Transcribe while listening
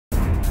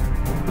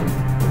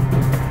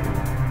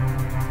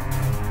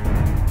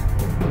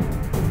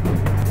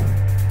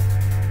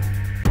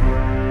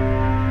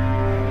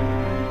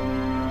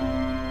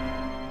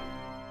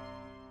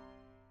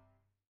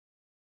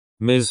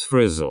Ms.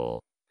 Frizzle.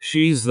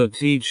 She's the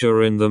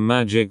teacher in the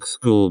magic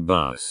school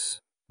bus.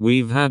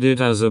 We've had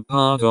it as a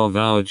part of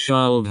our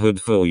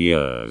childhood for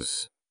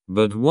years.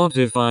 But what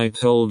if I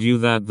told you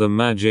that the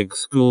magic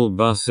school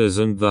bus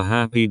isn't the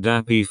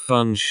happy-dappy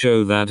fun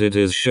show that it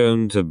is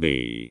shown to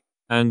be?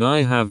 And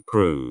I have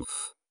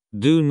proof.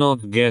 Do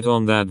not get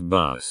on that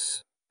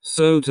bus.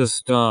 So to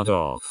start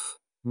off,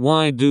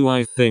 why do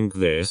I think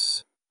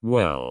this?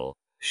 Well,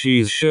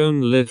 she's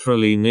shown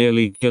literally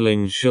nearly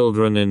killing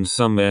children in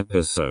some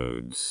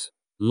episodes.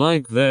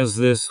 Like there's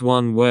this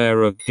one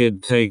where a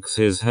kid takes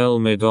his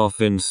helmet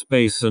off in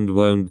space and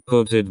won't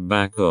put it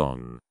back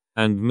on.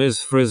 And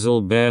Ms.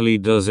 Frizzle barely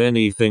does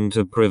anything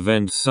to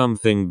prevent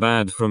something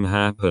bad from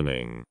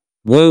happening.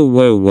 Whoa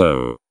whoa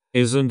whoa.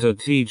 Isn't a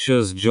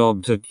teacher's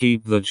job to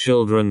keep the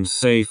children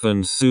safe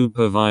and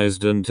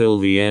supervised until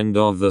the end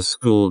of the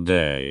school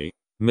day?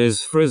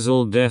 Ms.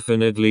 Frizzle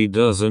definitely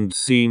doesn't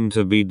seem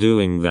to be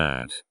doing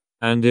that.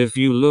 And if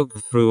you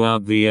look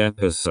throughout the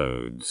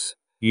episodes,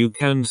 you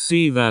can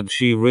see that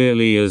she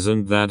really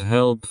isn't that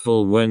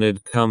helpful when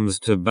it comes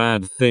to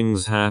bad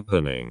things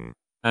happening.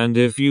 And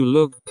if you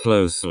look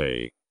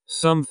closely,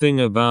 something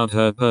about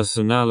her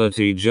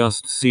personality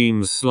just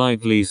seems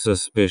slightly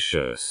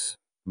suspicious.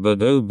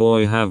 But oh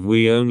boy, have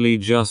we only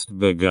just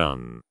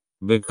begun.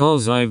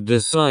 Because I've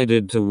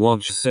decided to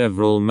watch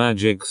several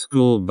Magic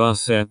School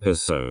Bus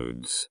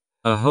episodes.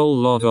 A whole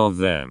lot of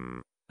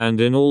them.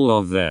 And in all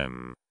of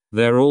them,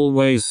 there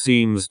always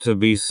seems to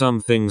be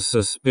something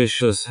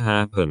suspicious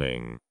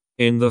happening.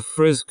 In the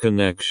Frizz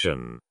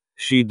connection,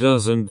 she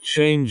doesn't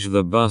change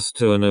the bus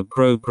to an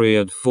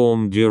appropriate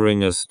form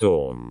during a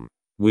storm.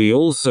 We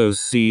also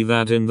see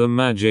that in the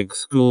Magic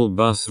School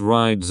Bus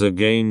rides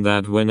again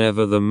that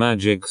whenever the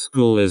Magic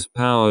School is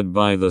powered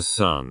by the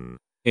sun,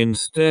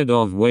 instead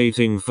of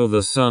waiting for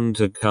the sun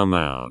to come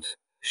out,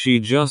 she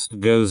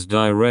just goes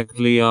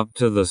directly up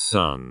to the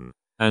sun,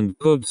 and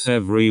puts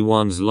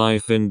everyone's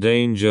life in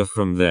danger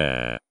from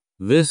there.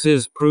 This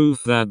is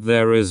proof that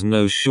there is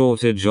no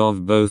shortage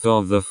of both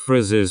of the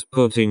Frizzes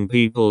putting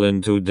people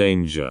into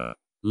danger.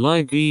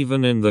 Like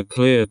even in the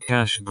clear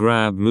cash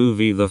grab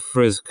movie The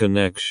Frizz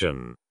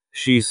Connection,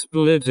 she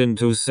split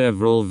into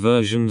several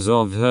versions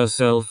of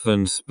herself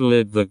and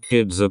split the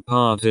kids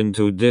apart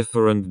into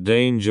different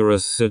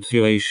dangerous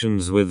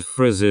situations with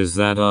Frizzes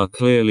that are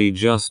clearly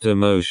just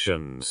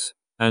emotions,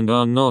 and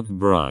are not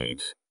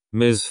bright.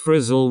 Ms.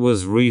 Frizzle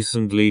was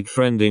recently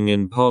trending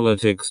in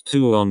politics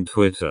too on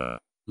Twitter.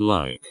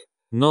 Like,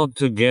 not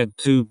to get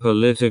too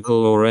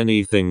political or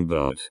anything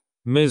but,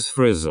 Ms.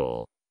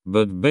 Frizzle.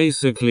 But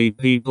basically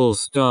people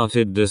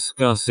started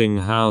discussing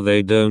how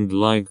they don't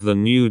like the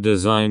new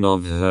design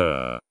of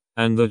her.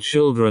 And the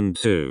children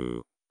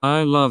too.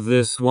 I love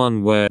this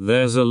one where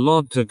there's a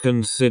lot to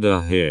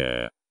consider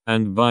here.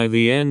 And by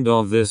the end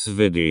of this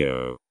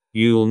video,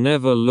 you'll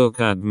never look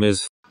at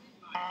Ms.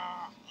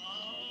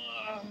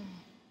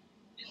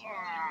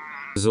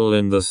 Frizzle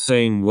in the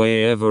same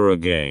way ever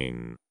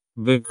again.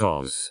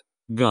 Because,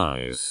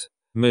 guys,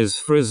 Ms.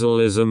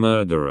 Frizzle is a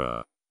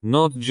murderer.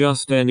 Not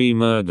just any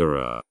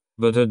murderer,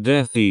 but a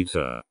Death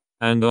Eater.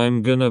 And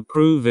I'm gonna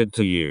prove it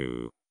to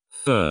you.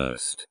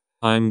 First,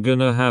 I'm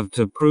gonna have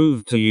to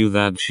prove to you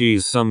that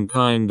she's some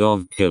kind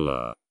of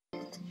killer.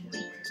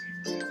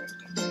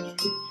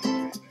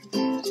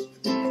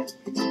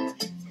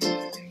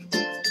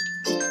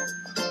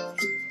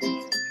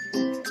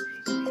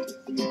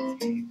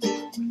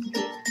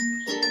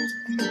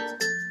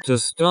 To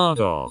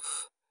start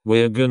off,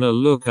 we're gonna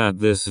look at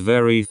this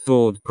very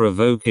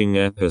thought-provoking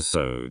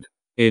episode.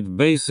 It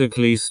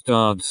basically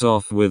starts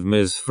off with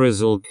Ms.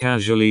 Frizzle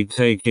casually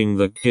taking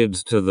the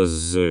kids to the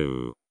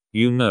zoo.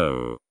 You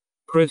know,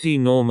 pretty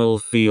normal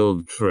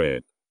field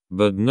trip.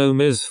 But no,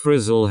 Ms.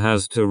 Frizzle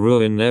has to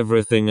ruin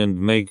everything and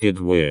make it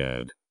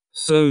weird.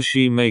 So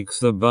she makes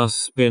the bus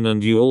spin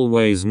and you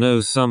always know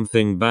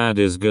something bad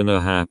is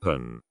gonna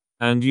happen.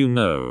 And you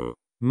know,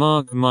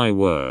 mark my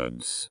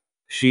words.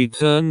 She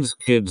turns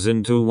kids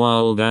into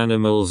wild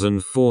animals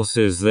and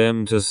forces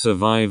them to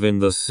survive in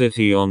the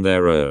city on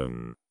their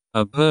own.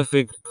 A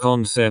perfect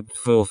concept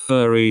for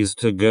furries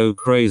to go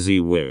crazy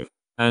with.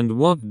 And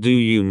what do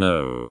you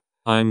know?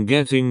 I'm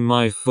getting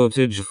my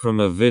footage from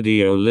a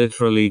video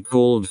literally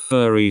called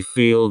Furry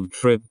Field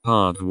Trip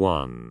Part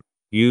 1.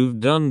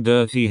 You've done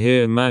dirty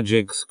here,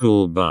 Magic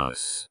School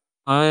Bus.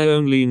 I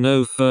only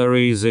know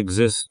furries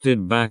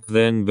existed back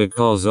then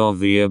because of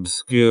the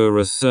obscure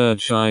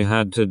research I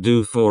had to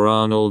do for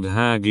Arnold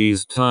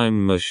Haggie's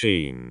Time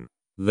Machine.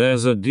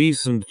 There's a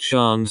decent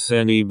chance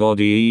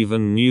anybody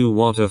even knew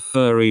what a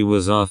furry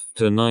was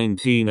after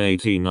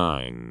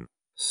 1989.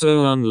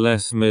 So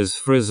unless Ms.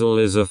 Frizzle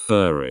is a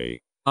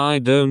furry, I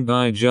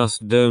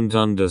just don't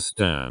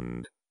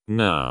understand.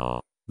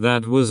 Now,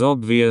 that was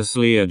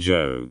obviously a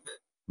joke.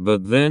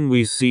 But then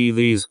we see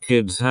these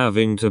kids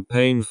having to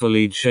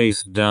painfully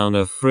chase down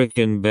a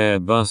frickin' bear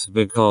bus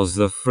because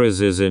the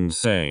Frizz is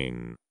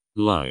insane.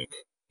 Like,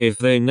 if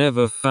they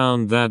never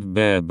found that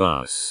bear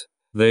bus,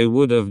 they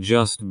would have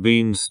just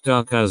been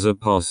stuck as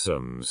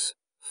opossums,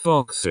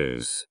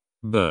 foxes,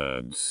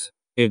 birds.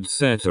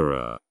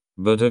 etc.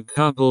 But a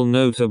couple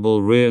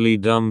notable really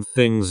dumb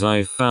things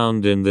I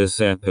found in this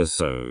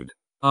episode.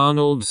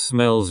 Arnold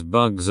smells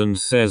bugs and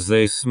says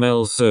they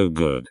smell so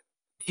good.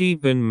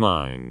 Keep in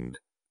mind,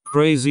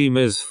 crazy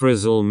Ms.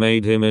 Frizzle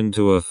made him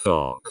into a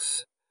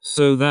fox.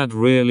 So that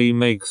really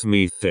makes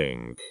me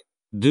think.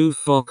 Do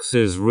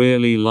foxes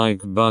really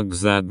like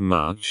bugs that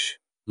much?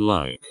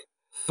 Like,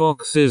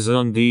 foxes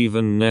aren't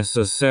even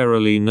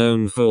necessarily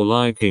known for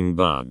liking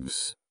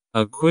bugs.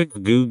 A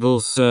quick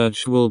Google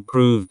search will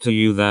prove to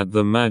you that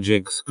the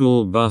magic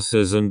school bus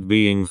isn't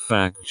being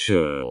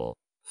factual.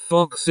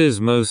 Foxes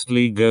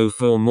mostly go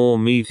for more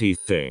meaty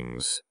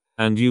things,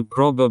 and you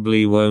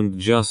probably won't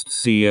just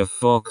see a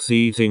fox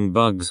eating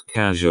bugs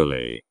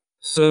casually.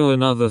 So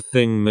another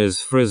thing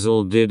Ms.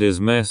 Frizzle did is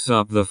mess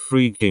up the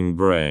freaking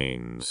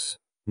brains.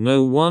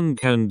 No one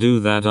can do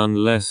that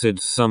unless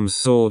it's some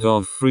sort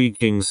of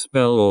freaking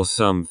spell or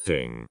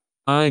something.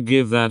 I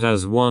give that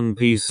as one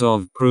piece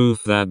of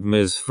proof that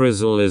Ms.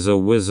 Frizzle is a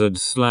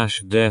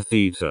wizard/Death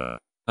Eater.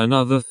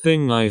 Another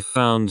thing I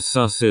found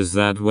sus is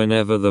that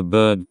whenever the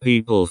bird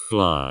people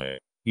fly,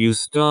 you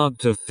start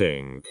to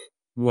think,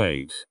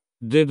 wait,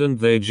 didn't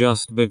they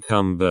just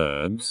become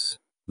birds?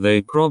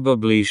 They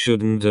probably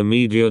shouldn't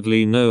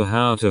immediately know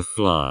how to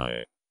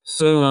fly.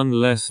 So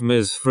unless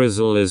Ms.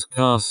 Frizzle is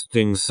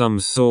casting some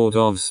sort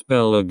of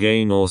spell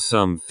again or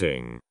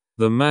something,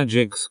 the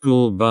magic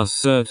school bus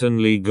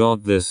certainly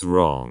got this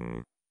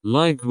wrong.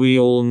 Like we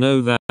all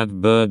know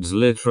that birds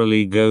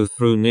literally go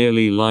through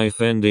nearly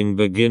life-ending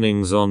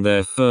beginnings on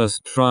their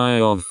first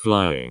try of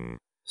flying.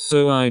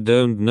 So I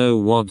don't know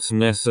what's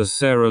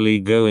necessarily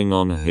going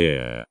on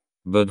here.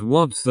 But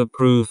what's the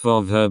proof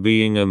of her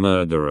being a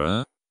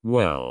murderer?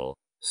 Well,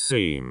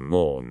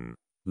 Simon.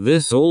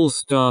 This all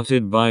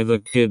started by the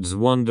kids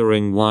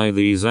wondering why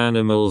these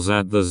animals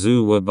at the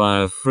zoo were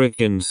by a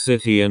frickin'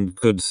 city and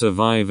could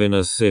survive in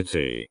a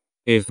city.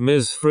 If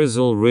Ms.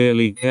 Frizzle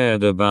really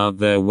cared about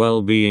their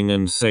well-being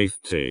and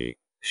safety,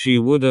 she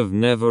would have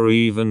never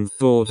even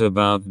thought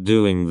about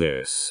doing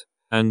this.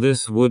 And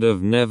this would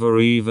have never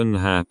even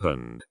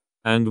happened.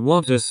 And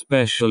what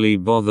especially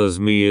bothers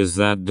me is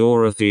that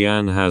Dorothy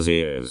Ann has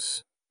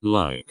ears.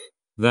 Like,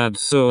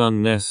 that's so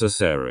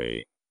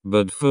unnecessary.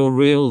 But for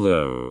real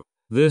though,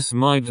 this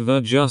might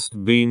have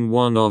just been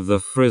one of the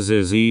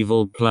Frizz's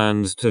evil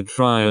plans to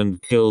try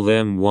and kill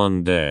them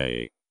one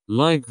day.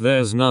 Like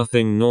there's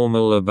nothing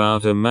normal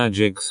about a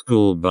magic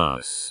school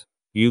bus.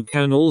 You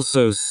can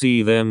also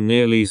see them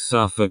nearly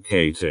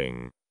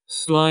suffocating,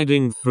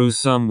 sliding through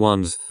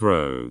someone's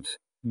throat,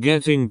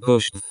 getting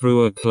pushed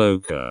through a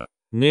cloaker,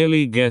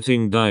 nearly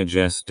getting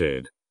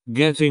digested,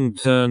 getting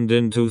turned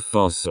into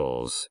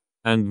fossils,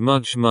 and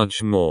much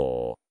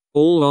more.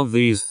 All of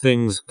these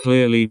things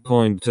clearly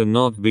point to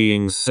not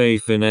being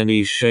safe in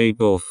any shape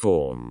or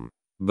form.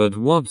 But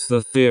what's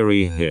the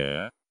theory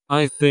here?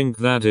 I think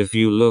that if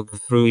you look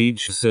through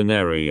each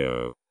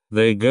scenario,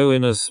 they go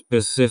in a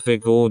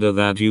specific order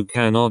that you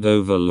cannot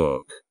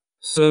overlook.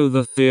 So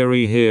the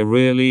theory here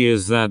really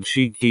is that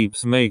she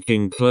keeps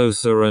making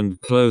closer and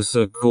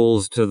closer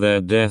calls to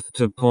their death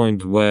to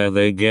point where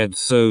they get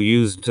so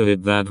used to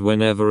it that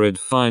whenever it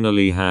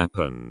finally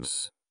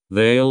happens,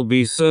 they'll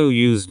be so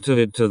used to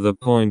it to the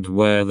point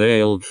where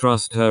they'll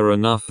trust her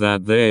enough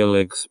that they'll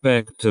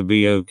expect to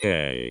be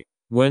okay,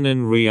 when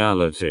in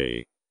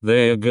reality,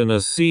 they're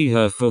gonna see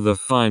her for the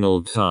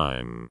final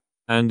time.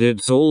 And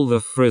it's all the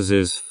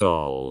Frizz's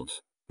fault.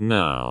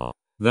 Now,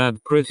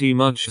 that pretty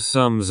much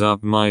sums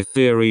up my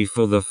theory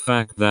for the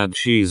fact that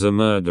she's a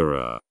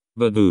murderer.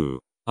 But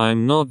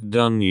I'm not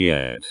done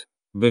yet.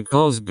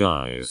 Because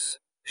guys,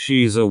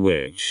 she's a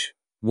witch.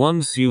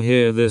 Once you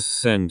hear this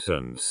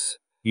sentence,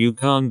 you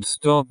can't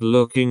stop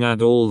looking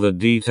at all the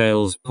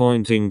details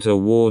pointing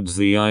towards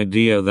the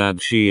idea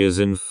that she is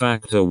in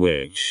fact a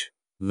witch.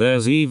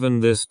 There's even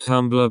this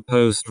Tumblr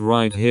post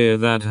right here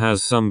that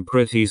has some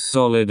pretty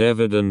solid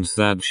evidence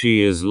that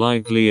she is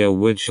likely a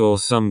witch or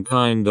some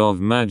kind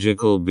of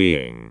magical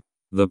being.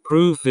 The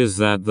proof is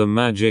that the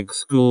magic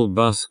school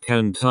bus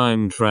can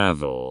time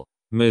travel.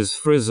 Ms.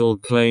 Frizzle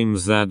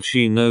claims that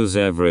she knows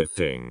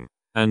everything,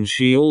 and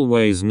she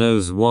always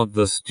knows what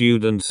the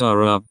students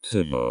are up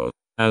to.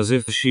 As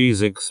if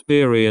she's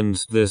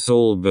experienced this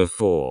all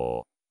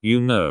before. You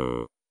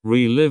know,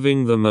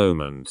 reliving the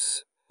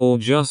moments, or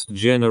just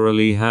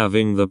generally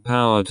having the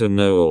power to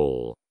know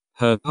all.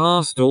 Her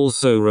past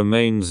also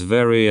remains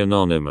very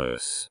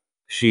anonymous.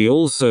 She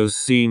also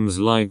seems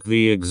like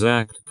the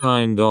exact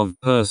kind of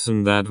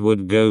person that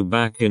would go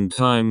back in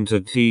time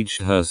to teach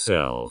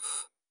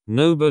herself.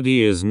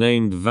 Nobody is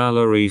named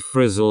Valerie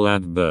Frizzle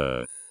at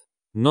birth.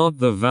 Not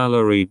the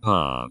Valerie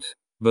part,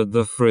 but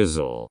the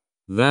Frizzle.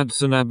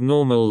 That's an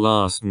abnormal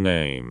last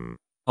name.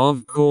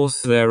 Of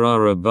course there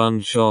are a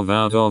bunch of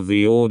out of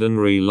the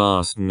ordinary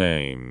last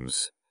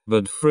names,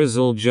 but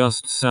Frizzle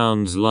just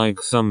sounds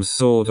like some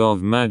sort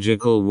of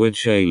magical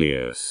witch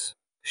alias.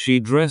 She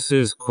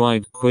dresses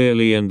quite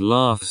queerly and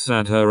laughs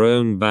at her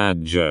own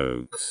bad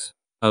jokes.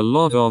 A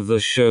lot of the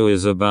show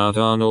is about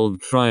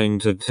Arnold trying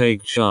to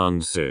take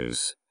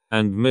chances,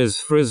 And Ms.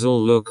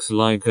 Frizzle looks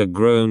like a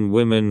grown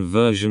woman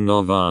version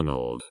of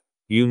Arnold.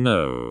 You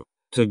know,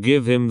 to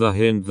give him the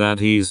hint that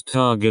he's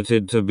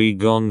targeted to be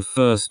gone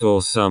first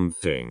or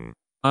something.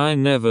 I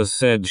never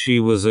said she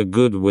was a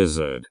good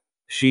wizard.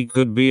 She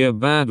could be a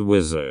bad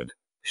wizard.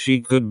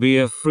 She could be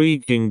a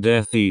freaking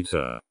Death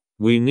Eater.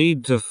 We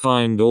need to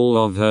find all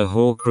of her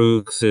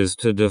Horcruxes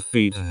to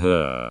defeat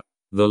her.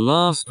 The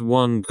last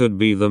one could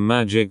be the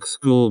magic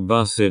school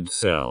bus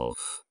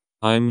itself.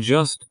 I'm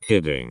just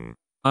kidding.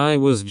 I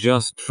was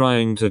just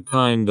trying to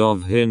kind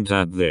of hint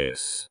at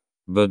this.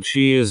 But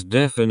she is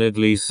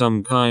definitely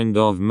some kind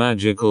of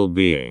magical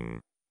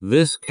being.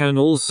 This can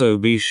also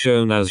be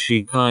shown as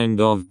she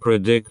kind of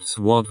predicts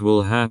what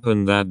will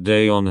happen that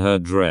day on her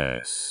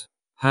dress.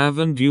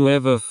 Haven't you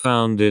ever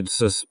found it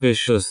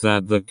suspicious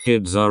that the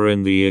kids are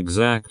in the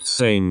exact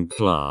same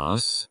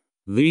class?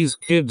 These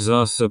kids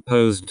are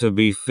supposed to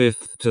be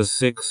 5th to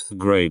 6th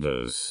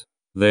graders.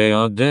 They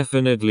are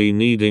definitely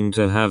needing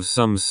to have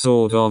some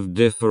sort of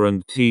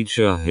different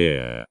teacher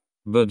here.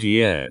 But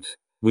yet,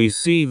 we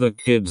see the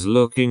kids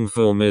looking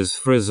for Ms.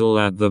 Frizzle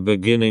at the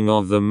beginning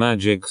of the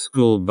magic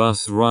school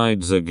bus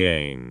rides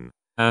again,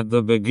 at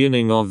the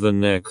beginning of the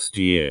next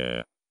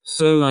year.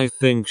 So I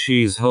think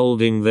she's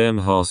holding them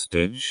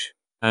hostage,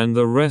 and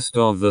the rest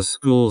of the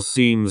school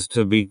seems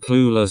to be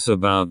clueless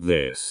about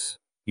this.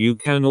 You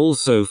can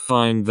also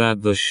find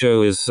that the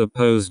show is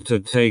supposed to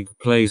take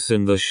place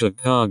in the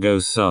Chicago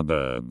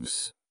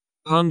suburbs.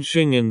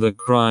 Punching in the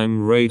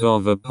crime rate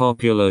of a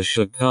popular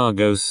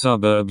Chicago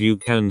suburb, you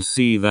can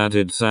see that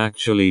it's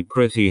actually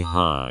pretty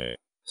high.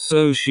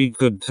 So she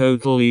could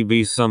totally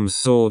be some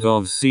sort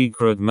of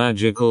secret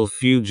magical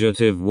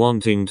fugitive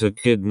wanting to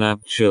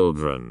kidnap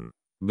children.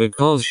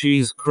 Because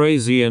she's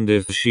crazy, and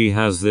if she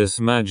has this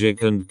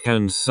magic and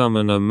can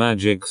summon a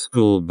magic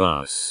school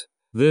bus,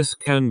 this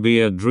can be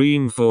a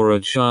dream for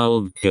a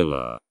child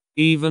killer.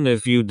 Even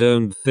if you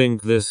don't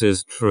think this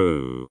is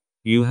true,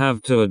 you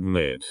have to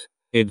admit,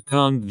 it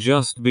can't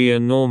just be a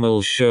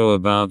normal show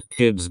about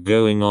kids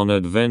going on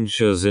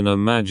adventures in a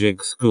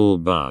magic school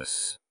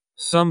bus.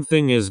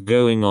 Something is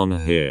going on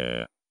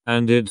here,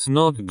 and it's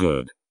not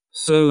good.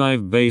 So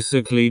I've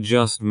basically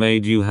just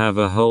made you have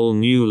a whole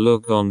new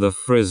look on the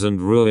Frizz and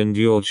ruined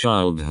your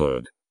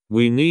childhood.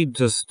 We need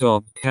to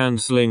stop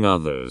canceling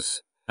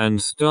others,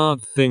 and start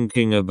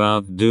thinking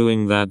about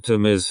doing that to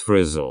Ms.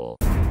 Frizzle.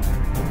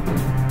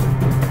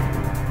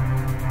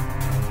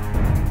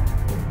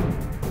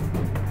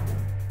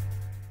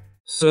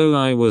 So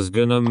I was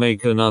gonna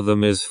make another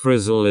Ms.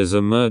 Frizzle is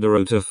a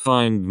murderer to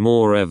find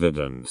more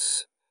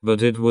evidence.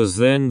 But it was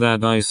then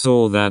that I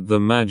saw that the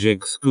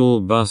magic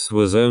school bus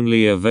was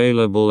only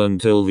available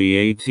until the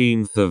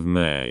 18th of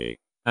May.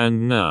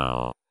 And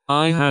now,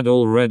 I had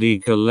already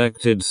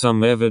collected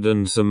some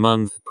evidence a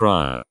month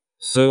prior.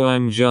 So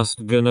I'm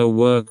just gonna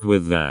work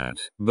with that.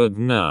 But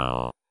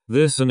now,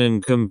 this an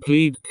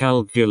incomplete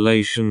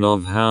calculation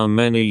of how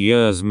many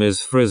years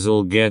Ms.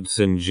 Frizzle gets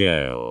in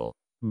jail.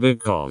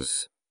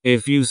 Because,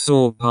 if you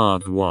saw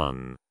part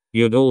 1,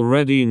 you'd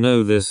already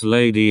know this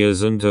lady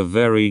isn't a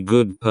very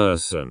good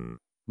person.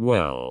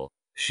 Well,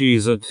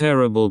 she's a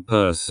terrible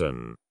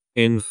person.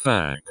 In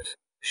fact,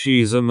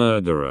 she's a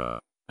murderer.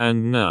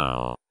 And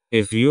now,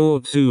 if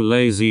you're too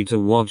lazy to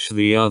watch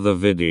the other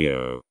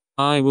video,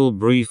 I will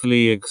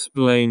briefly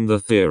explain the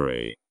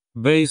theory.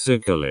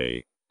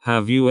 Basically,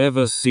 have you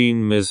ever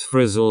seen Ms.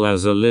 Frizzle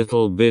as a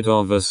little bit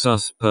of a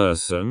sus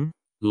person?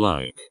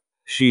 Like,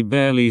 she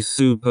barely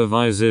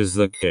supervises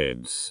the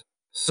kids.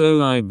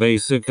 So I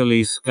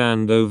basically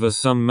scanned over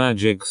some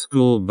magic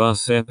school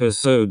bus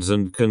episodes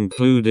and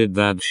concluded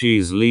that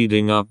she's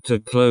leading up to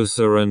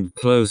closer and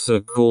closer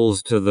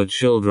calls to the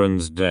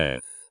children's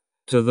death.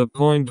 To the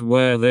point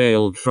where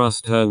they'll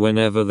trust her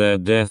whenever their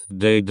death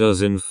day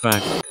does in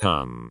fact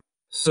come.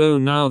 So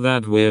now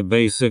that we're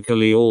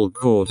basically all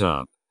caught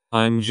up,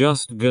 I'm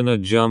just gonna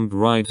jump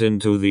right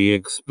into the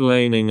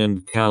explaining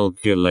and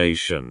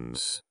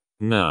calculations.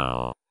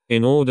 Now,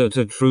 in order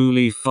to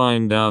truly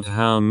find out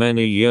how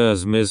many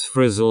years Ms.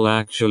 Frizzle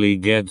actually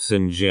gets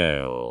in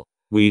jail,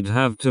 we'd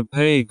have to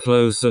pay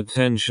close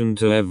attention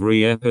to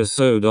every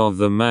episode of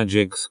the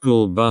Magic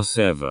School Bus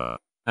ever.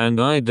 And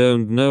I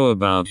don't know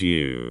about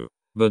you,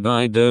 but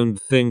I don't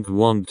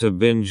want to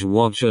binge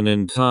watch an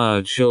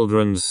entire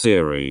children's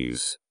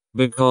series.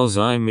 Because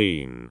I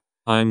mean,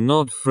 I'm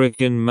not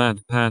frickin'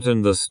 Matt Pat,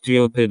 and the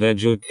stupid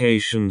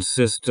education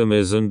system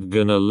isn't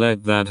gonna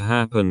let that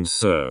happen,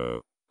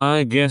 so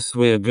I guess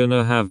we're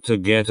gonna have to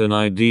get an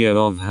idea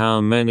of how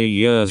many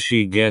years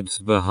she gets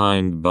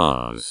behind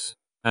bars.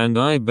 And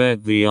I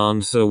bet the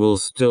answer will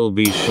still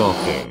be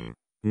shocking.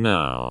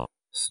 Now,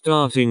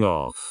 starting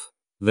off,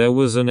 there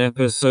was an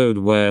episode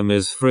where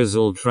Ms.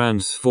 Frizzle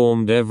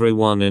transformed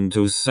everyone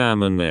into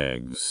salmon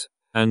eggs,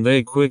 and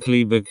they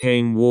quickly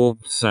became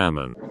warped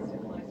salmon.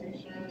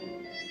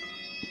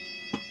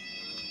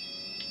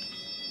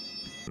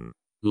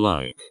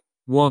 Like,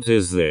 what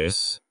is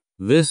this?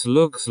 This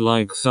looks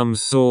like some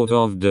sort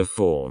of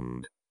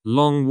deformed,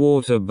 long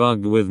water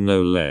bug with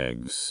no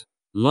legs.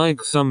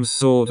 Like some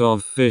sort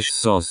of fish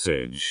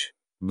sausage.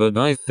 But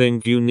I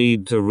think you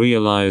need to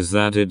realize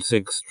that it's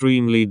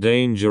extremely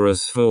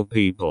dangerous for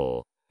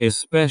people,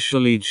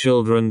 especially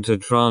children, to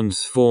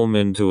transform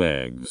into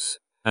eggs,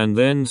 and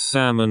then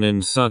salmon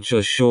in such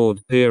a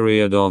short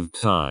period of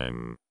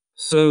time.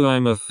 So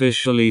I'm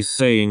officially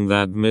saying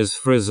that Ms.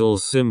 Frizzle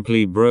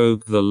simply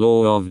broke the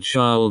law of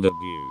child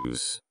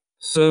abuse.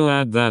 So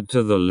add that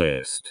to the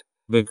list,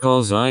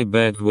 because I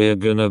bet we're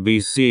gonna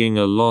be seeing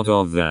a lot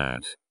of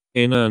that.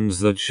 Turns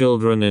the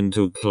children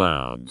into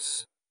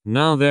clouds.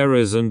 Now there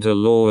isn't a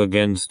law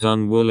against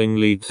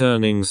unwillingly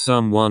turning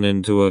someone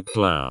into a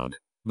cloud,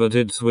 but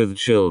it's with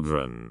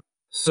children.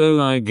 So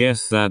I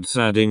guess that's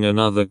adding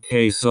another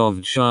case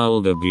of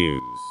child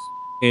abuse.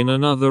 In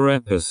another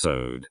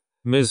episode,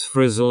 Ms.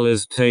 Frizzle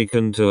is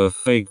taken to a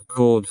fake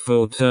court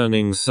for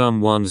turning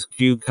someone's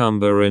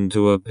cucumber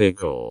into a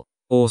pickle,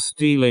 or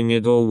stealing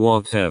it or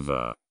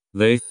whatever.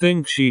 They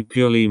think she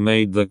purely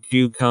made the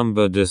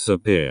cucumber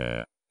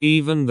disappear,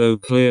 even though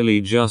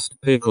clearly just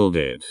pickled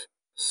it.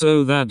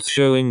 So that's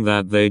showing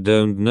that they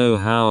don't know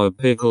how a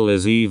pickle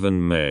is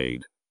even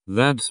made.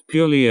 That's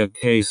purely a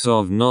case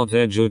of not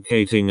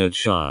educating a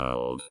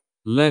child,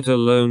 let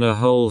alone a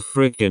whole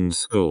frickin'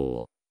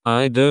 school.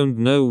 I don't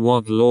know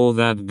what law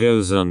that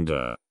goes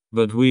under,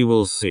 but we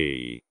will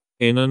see.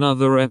 In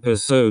another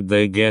episode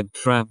they get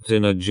trapped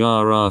in a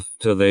jar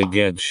after they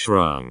get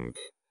shrunk,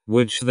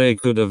 which they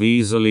could have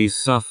easily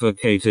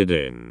suffocated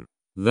in.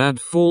 That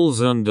falls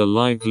under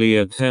likely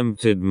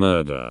attempted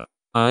murder.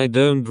 I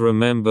don't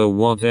remember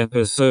what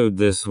episode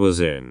this was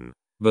in,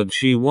 but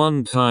she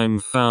one time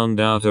found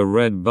out a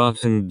red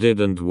button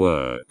didn't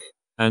work,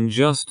 and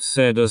just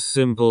said a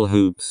simple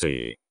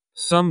 "hoopsie."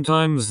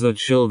 Sometimes the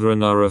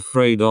children are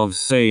afraid of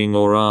saying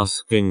or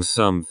asking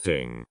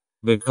something,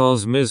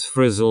 because Ms.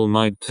 Frizzle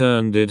might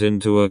turned it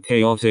into a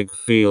chaotic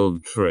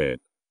field trip.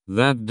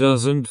 That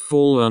doesn't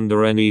fall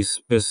under any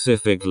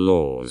specific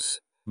laws,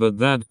 but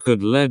that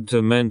could lead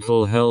to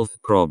mental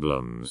health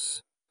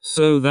problems.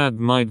 So that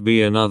might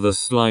be another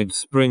slight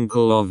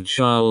sprinkle of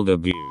child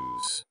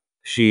abuse.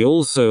 She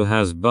also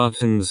has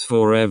buttons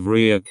for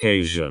every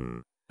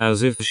occasion,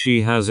 as if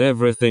she has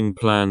everything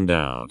planned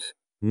out.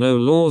 No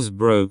laws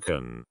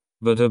broken,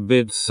 but a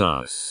bit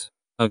sus.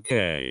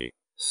 Okay,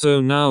 so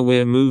now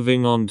we're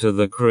moving on to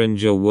the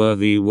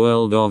cringe-worthy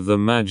world of the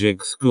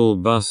magic school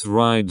bus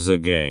rides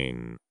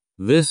again.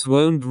 This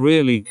won't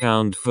really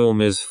count for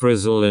Ms.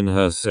 Frizzle in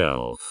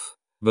herself,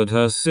 but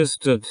her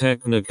sister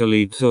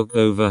technically took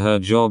over her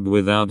job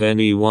without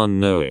anyone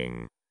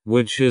knowing,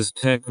 which is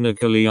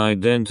technically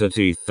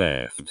identity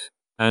theft.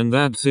 And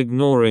that's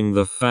ignoring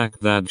the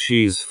fact that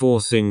she's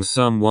forcing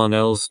someone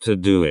else to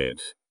do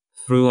it.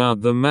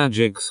 Throughout the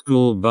magic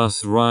school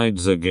bus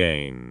rides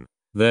again,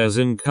 there's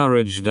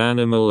encouraged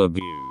animal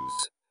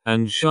abuse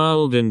and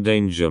child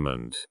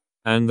endangerment.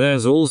 And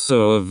there's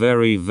also a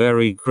very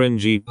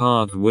cringy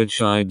part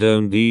which I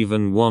don't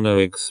even wanna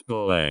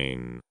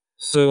explain.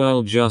 So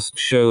I'll just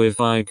show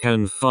if I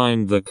can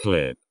find the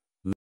clip.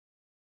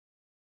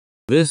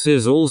 This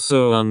is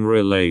also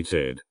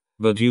unrelated,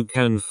 but you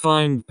can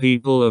find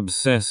people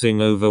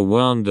obsessing over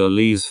Wanda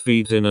Lee's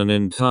feet in an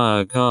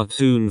entire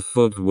cartoon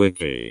foot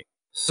wiki.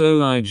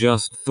 So I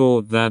just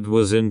thought that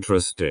was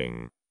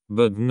interesting.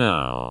 But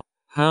now,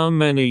 how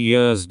many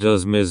years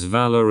does Ms.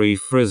 Valerie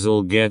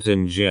Frizzle get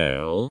in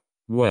jail?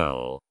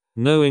 Well,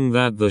 knowing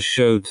that the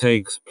show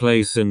takes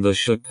place in the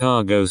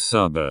Chicago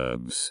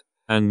suburbs,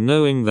 and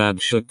knowing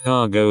that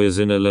Chicago is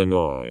in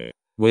Illinois,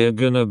 we're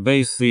gonna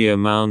base the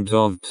amount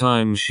of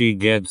time she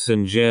gets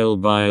in jail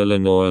by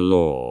Illinois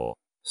law.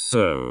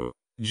 So,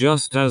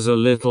 just as a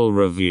little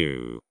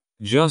review,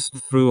 just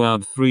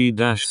throughout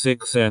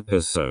 3-6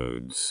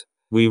 episodes,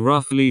 we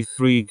roughly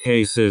 3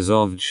 cases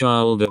of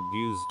child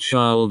abuse,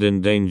 child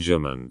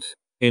endangerment,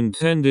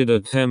 intended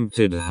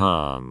attempted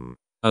harm,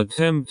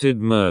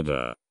 attempted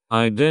murder,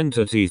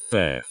 identity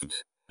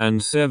theft,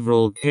 and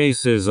several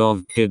cases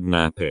of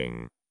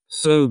kidnapping.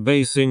 So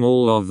basing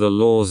all of the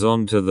laws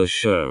onto the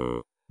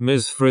show,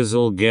 Ms.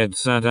 Frizzle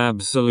gets at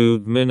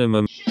absolute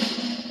minimum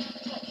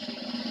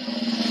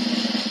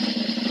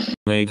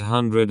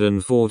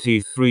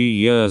 843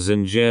 years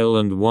in jail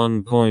and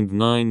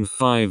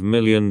 $1.95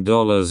 million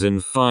in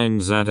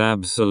fines at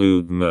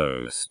absolute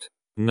most.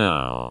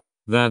 Now,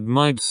 that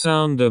might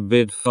sound a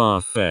bit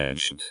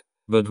far-fetched,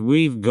 but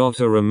we've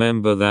gotta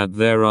remember that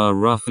there are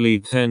roughly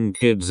 10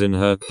 kids in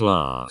her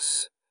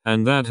class,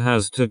 and that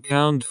has to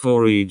count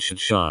for each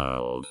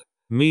child,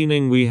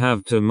 meaning we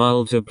have to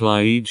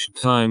multiply each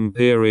time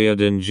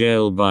period in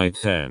jail by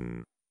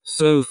 10.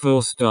 So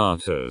for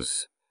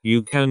starters,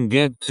 you can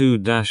get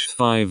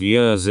 2-5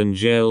 years in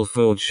jail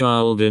for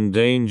child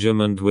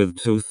endangerment with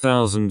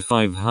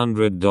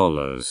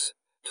 $2,500,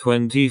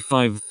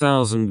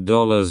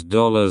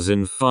 $25,000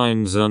 in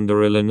fines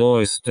under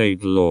Illinois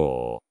state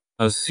law.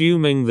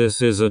 Assuming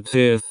this is a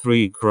Tier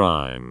 3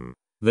 crime,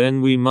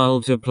 Then we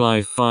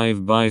multiply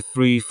 5 by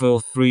 3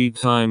 for 3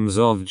 times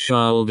of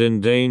child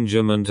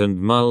endangerment and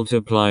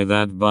multiply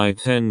that by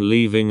 10,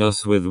 leaving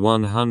us with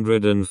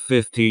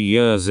 150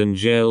 years in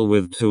jail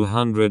with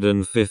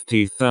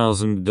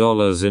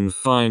 $250,000 in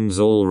fines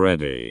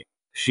already.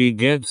 She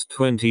gets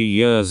 20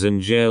 years in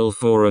jail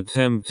for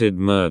attempted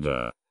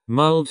murder.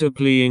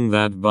 Multiplying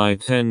that by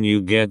 10,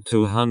 you get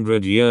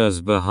 200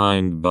 years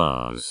behind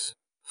bars.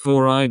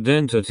 For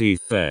identity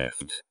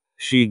theft,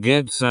 she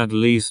gets at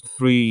least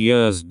 3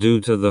 years due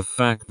to the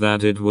fact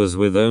that it was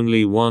with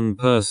only one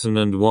person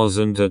and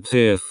wasn't a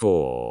tier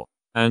 4.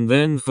 And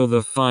then for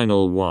the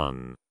final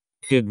one,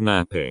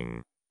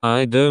 kidnapping.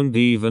 I don't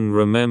even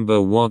remember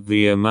what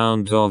the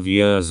amount of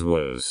years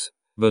was,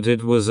 but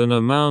it was an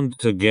amount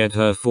to get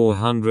her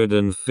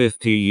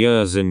 450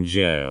 years in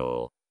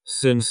jail,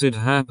 since it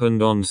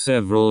happened on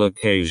several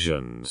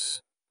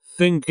occasions.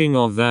 Thinking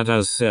of that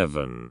as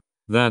 7,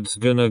 that's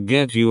gonna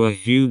get you a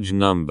huge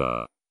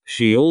number.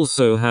 She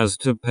also has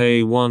to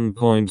pay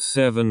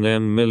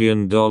 $1.7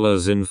 million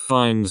in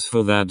fines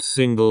for that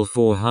single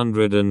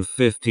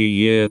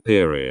 450-year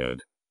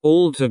period.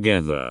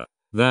 Altogether,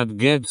 that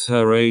gets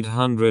her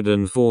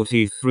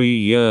 843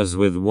 years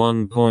with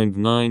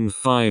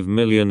 $1.95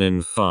 million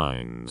in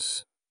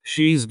fines.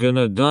 She's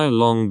gonna die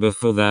long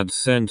before that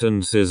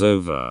sentence is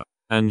over,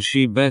 and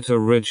she better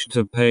rich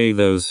to pay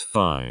those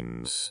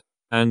fines.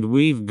 And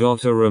we've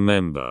gotta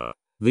remember,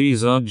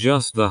 these are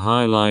just the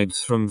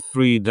highlights from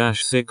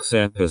 3-6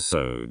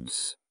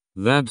 episodes.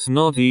 That's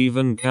not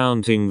even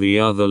counting the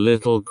other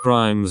little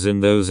crimes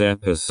in those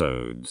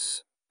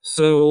episodes.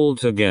 So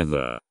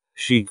altogether,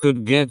 she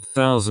could get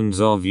thousands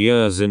of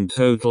years in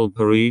total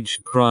per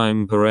each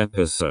crime per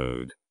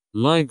episode.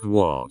 Like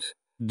what?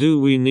 Do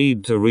we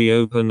need to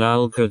reopen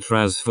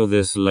Alcatraz for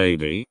this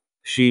lady?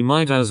 She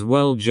might as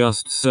well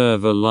just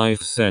serve a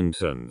life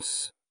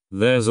sentence.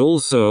 There's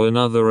also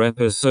another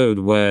episode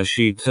where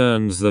she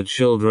turns the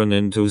children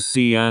into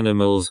sea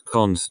animals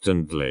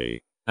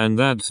constantly, and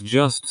that's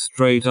just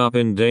straight up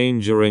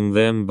endangering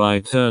them by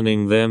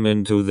turning them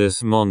into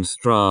this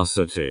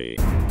monstrosity.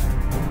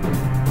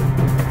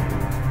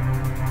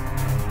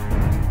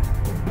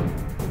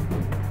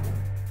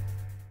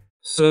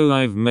 So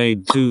I've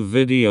made 2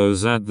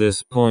 videos at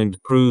this point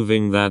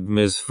proving that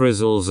Ms.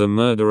 Frizzle's a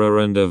murderer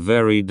and a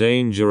very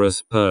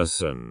dangerous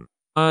person.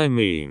 I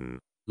mean,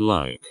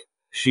 like,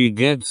 she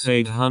gets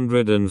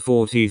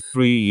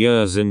 843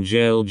 years in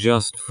jail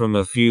just from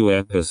a few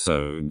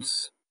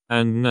episodes.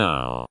 And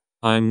now,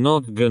 I'm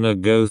not gonna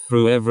go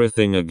through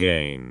everything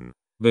again,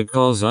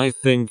 because I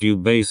think you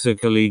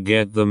basically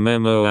get the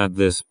memo at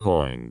this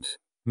point.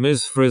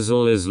 Ms.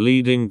 Frizzle is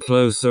leading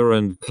closer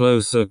and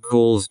closer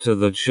calls to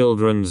the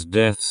children's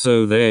death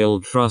so they'll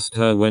trust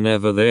her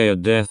whenever their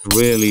death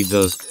really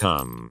does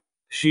come.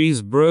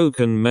 She's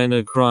broken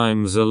many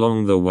crimes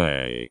along the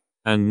way,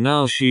 and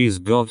now she's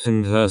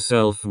gotten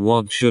herself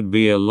what should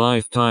be a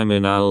lifetime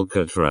in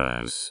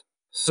Alcatraz.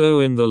 So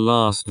in the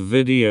last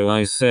video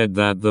I said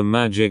that the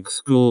Magic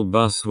School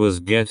Bus was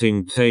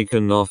getting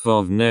taken off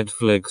of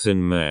Netflix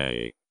in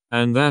May.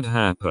 And that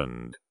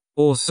happened.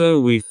 Or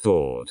so we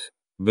thought.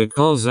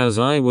 Because as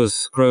I was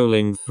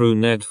scrolling through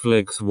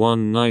Netflix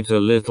one night a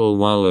little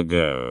while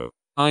ago,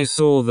 I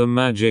saw the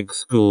Magic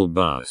School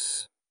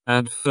Bus.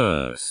 At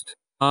first,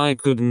 I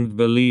couldn't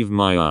believe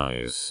my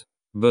eyes.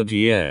 But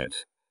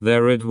yet,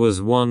 there it was,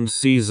 one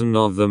season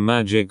of the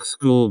Magic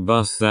School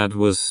Bus that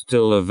was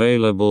still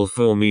available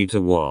for me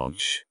to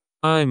watch.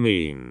 I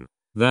mean,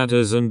 that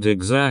isn't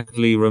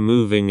exactly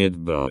removing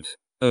it, but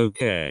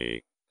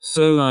okay.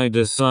 So I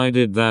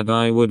decided that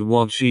I would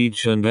watch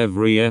each and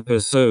every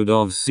episode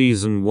of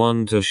season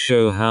 1 to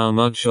show how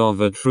much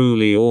of a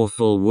truly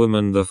awful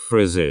woman the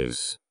Frizz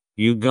is.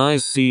 You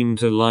guys seem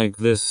to like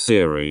this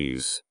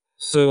series,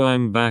 so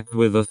I'm back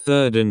with a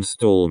 3rd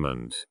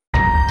installment.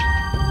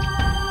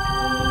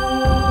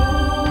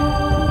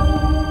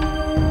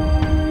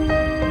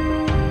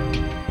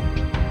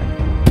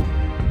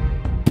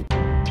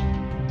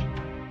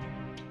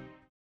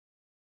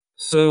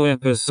 So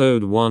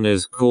episode 1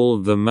 is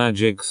called The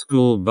Magic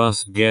School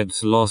Bus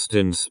Gets Lost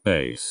in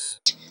Space.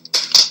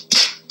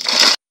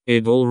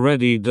 It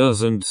already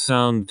doesn't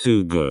sound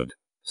too good.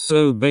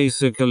 So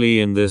basically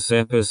in this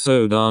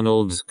episode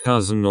Arnold's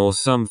cousin or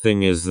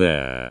something is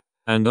there,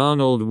 and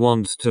Arnold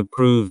wants to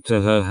prove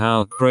to her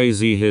how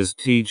crazy his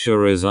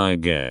teacher is, I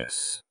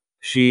guess.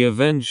 She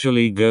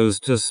eventually goes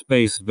to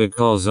space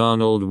because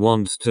Arnold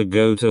wants to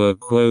go to a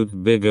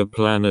quote bigger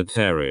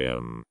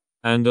planetarium.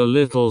 And a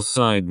little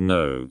side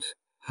note.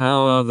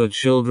 How are the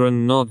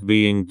children not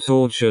being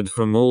tortured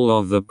from all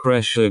of the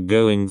pressure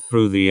going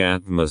through the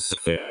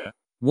atmosphere?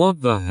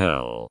 What the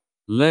hell?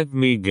 Let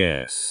me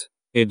guess.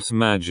 It's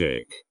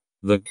magic.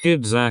 The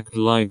kids act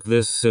like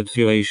this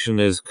situation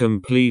is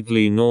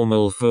completely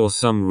normal for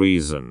some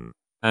reason.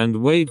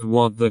 And wait,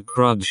 what the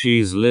crud,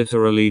 she's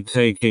literally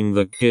taking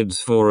the kids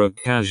for a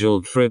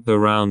casual trip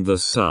around the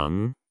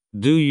sun?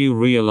 Do you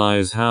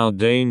realize how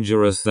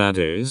dangerous that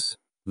is?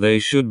 They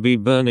should be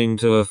burning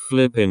to a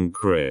flippin'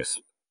 crisp.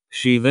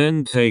 She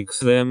then takes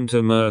them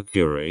to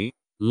Mercury.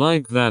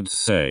 Like that's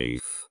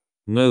safe.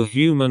 No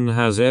human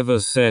has ever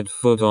set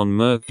foot on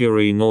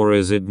Mercury, nor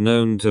is it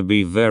known to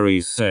be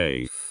very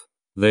safe.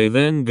 They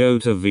then go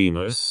to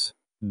Venus.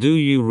 Do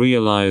you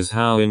realize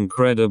how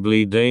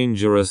incredibly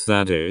dangerous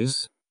that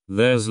is?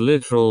 There's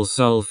literal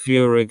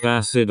sulfuric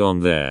acid on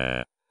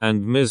there.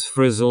 And Ms.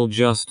 Frizzle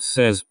just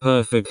says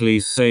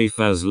perfectly safe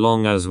as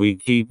long as we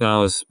keep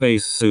our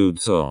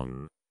spacesuits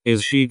on.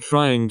 Is she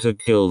trying to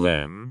kill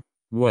them?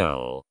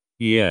 Well,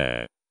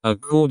 yeah.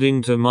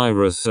 According to my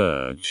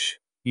research,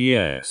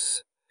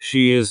 yes.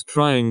 She is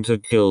trying to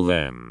kill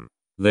them.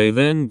 They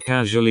then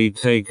casually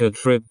take a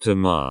trip to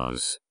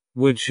Mars.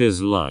 Which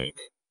is like,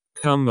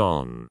 come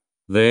on.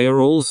 They are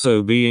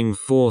also being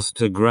forced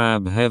to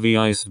grab heavy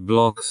ice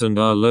blocks and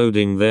are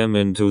loading them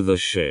into the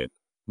ship.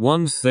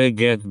 Once they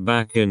get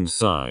back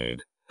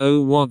inside,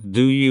 oh what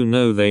do you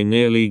know, they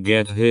nearly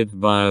get hit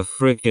by a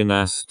frickin'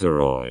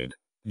 asteroid.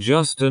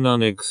 Just an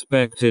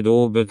unexpected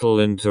orbital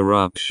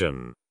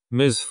interruption.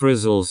 Ms.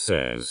 Frizzle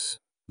says.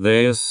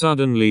 They are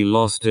suddenly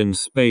lost in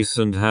space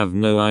and have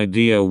no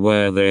idea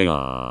where they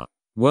are.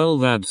 Well,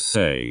 that's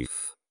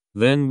safe.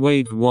 Then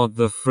wait, what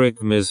the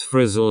frick? Ms.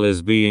 Frizzle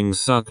is being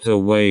sucked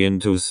away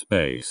into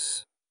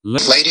space.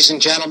 Ladies and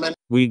gentlemen,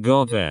 we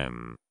got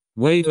M.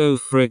 Wait, oh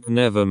frick,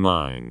 never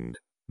mind.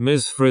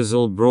 Ms.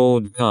 Frizzle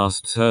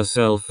broadcasts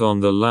herself on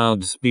the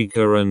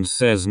loudspeaker and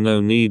says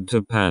no need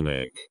to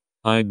panic.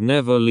 I'd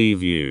never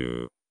leave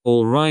you.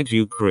 Alright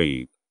you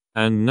creep.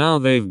 And now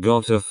they've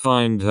got to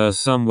find her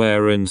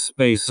somewhere in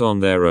space on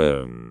their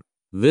own.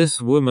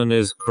 This woman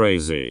is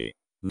crazy.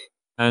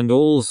 And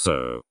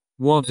also,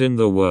 what in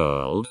the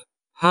world?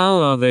 How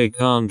are they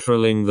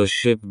controlling the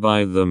ship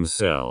by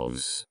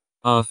themselves?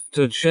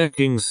 After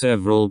checking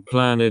several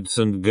planets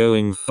and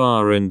going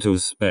far into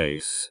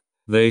space,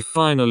 they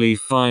finally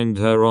find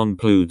her on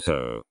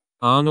Pluto.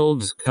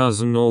 Arnold's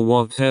cousin or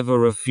whatever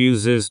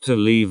refuses to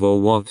leave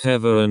or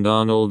whatever, and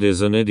Arnold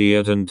is an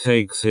idiot and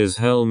takes his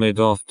helmet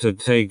off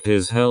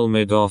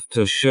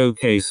to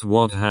showcase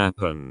what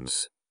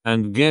happens,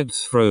 and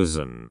gets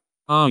frozen.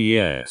 Ah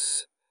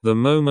yes, the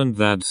moment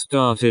that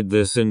started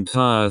this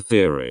entire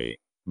theory.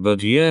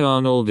 But yeah,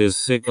 Arnold is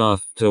sick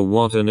after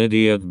what an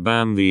idiot,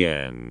 bam, the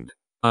end.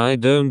 I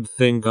don't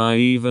think I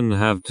even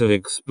have to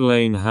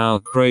explain how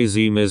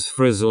crazy Ms.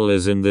 Frizzle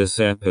is in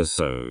this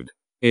episode.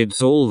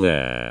 It's all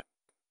there.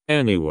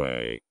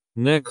 Anyway,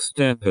 next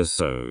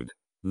episode.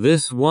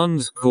 This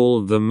one's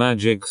called The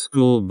Magic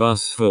School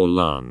Bus for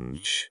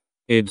Lunch.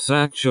 It's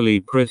actually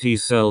pretty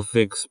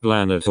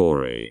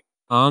self-explanatory.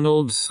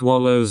 Arnold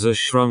swallows a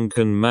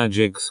shrunken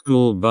magic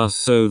school bus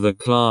so the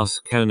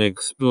class can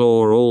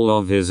explore all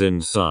of his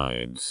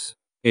insides.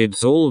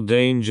 It's all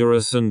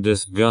dangerous and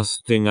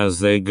disgusting as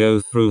they go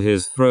through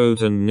his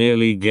throat and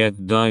nearly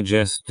get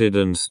digested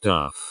and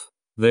stuff.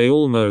 They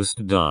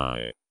almost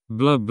die.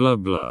 Blah blah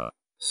blah.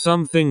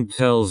 Something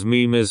tells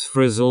me Ms.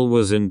 Frizzle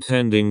was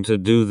intending to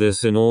do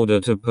this in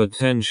order to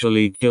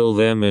potentially kill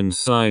them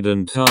inside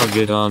and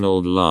target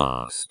Arnold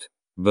last.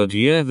 But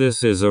yeah,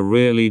 this is a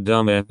really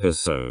dumb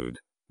episode.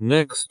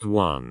 Next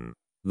one.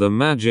 The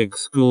Magic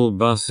School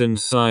Bus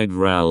inside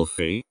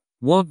Ralphie?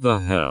 What the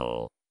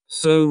hell?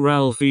 So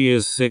Ralphie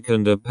is sick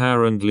and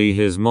apparently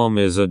his mom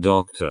is a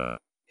doctor.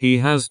 He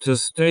has to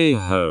stay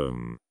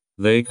home.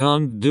 They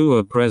can't do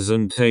a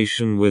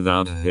presentation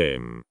without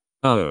him.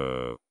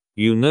 Oh.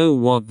 You know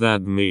what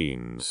that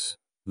means.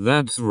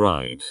 That's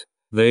right.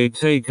 They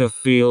take a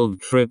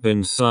field trip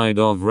inside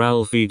of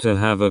Ralphie to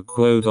have a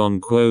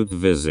quote-unquote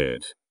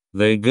visit.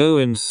 They go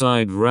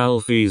inside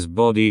Ralphie's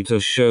body to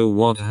show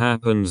what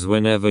happens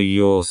whenever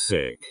you're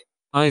sick.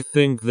 I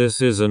think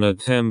this is an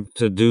attempt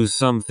to do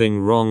something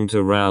wrong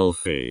to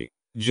Ralphie,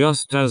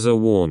 just as a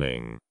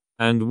warning.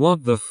 And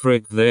what the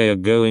frick, they are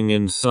going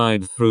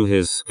inside through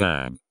his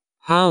scab.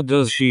 How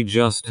does she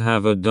just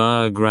have a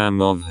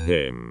diagram of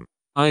him?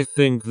 I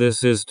think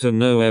this is to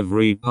know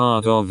every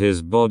part of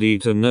his body,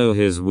 to know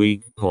his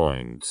weak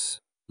points.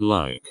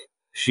 Like,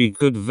 she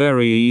could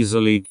very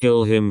easily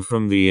kill him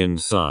from the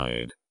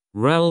inside.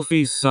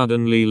 Ralphie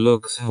suddenly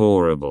looks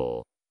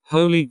horrible.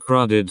 Holy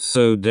crud, it's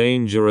so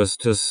dangerous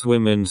to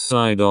swim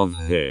inside of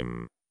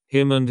him.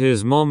 Him and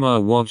his mom are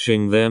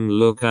watching them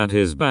look at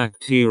his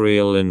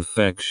bacterial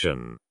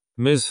infection.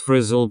 Ms.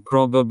 Frizzle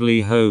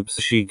probably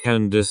hopes she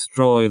can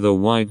destroy the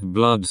white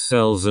blood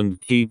cells and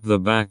keep the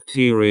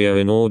bacteria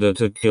in order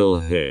to kill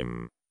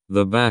him.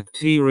 The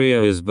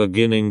bacteria is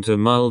beginning to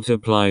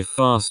multiply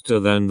faster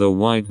than the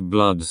white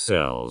blood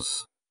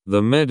cells.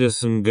 The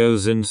medicine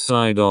goes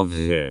inside of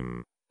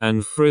him,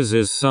 and Frizz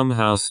is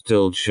somehow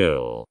still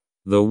chill.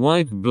 The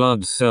white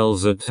blood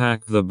cells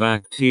attack the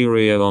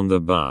bacteria on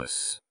the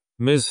bus.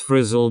 Ms.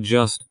 Frizzle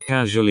just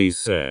casually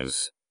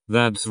says,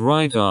 "That's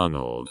right,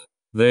 Arnold.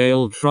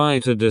 They'll try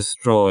to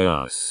destroy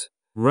us."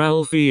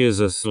 Ralphie is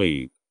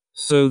asleep,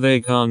 so they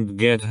can't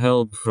get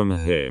help from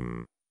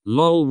him.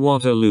 Lol,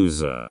 what a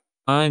loser.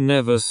 I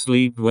never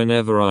sleep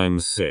whenever I'm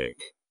sick.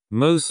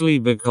 Mostly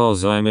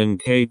because I'm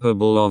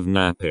incapable of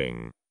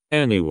napping.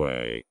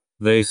 Anyway,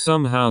 They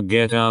somehow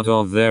get out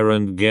of there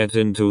and get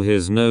into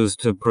his nose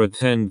to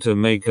pretend to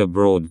make a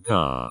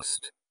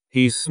broadcast.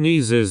 He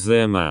sneezes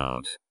them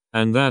out.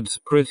 And that's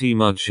pretty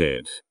much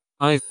it.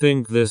 I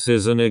think this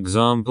is an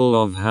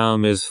example of how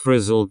Ms.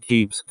 Frizzle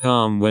keeps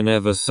calm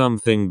whenever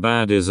something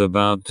bad is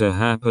about to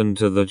happen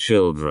to the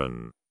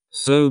children.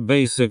 So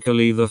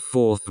basically the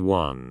fourth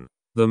one,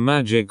 the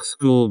magic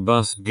school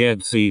bus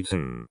gets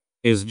eaten,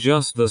 is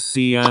just the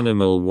sea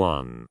animal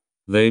one.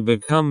 They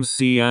become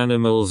sea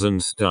animals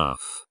and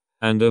stuff.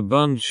 And a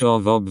bunch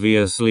of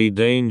obviously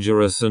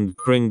dangerous and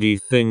cringy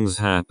things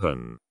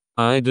happen.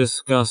 I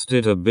discussed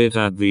it a bit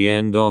at the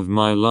end of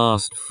my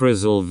last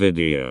Frizzle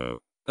video.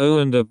 Oh,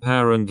 and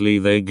apparently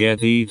they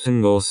get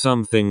eaten or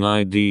something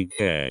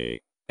IDK.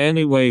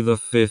 Anyway, the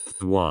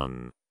fifth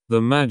one.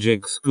 The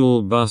magic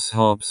school bus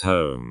hops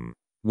home.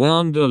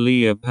 Wanda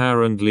Lee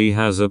apparently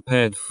has a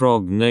pet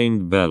frog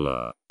named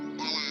Bella.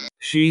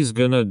 She's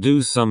gonna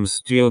do some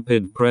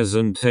stupid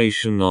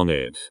presentation on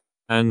it.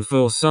 And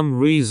for some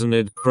reason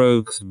it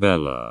croaks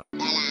Bella.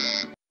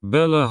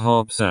 Bella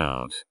hops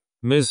out.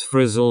 Ms.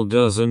 Frizzle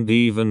doesn't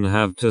even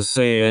have to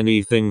say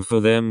anything for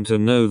them to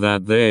know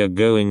that they're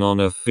going on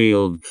a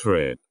field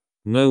trip.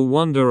 No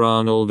wonder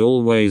Arnold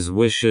always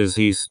wishes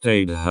he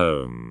stayed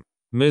home.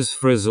 Ms.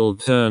 Frizzle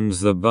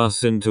turns the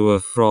bus into a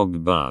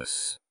frog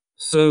bus.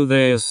 So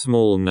they're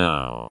small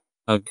now.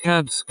 A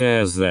cat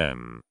scares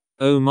them.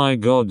 Oh my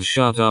god,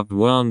 shut up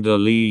Wanda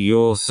Lee,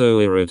 you're so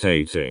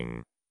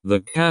irritating.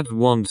 The cat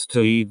wants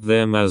to eat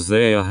them as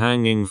they are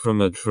hanging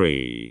from a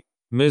tree.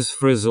 Ms.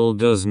 Frizzle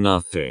does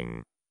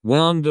nothing.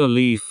 Wanda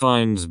Lee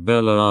finds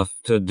Bella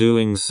after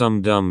doing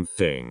some dumb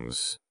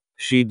things.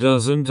 She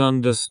doesn't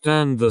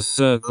understand the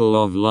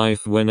circle of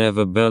life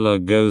whenever Bella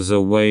goes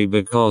away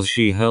because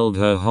she held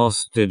her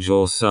hostage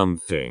or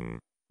something.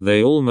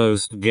 They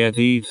almost get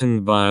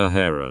eaten by a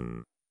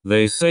heron.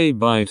 They say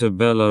bye to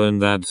Bella and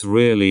that's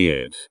really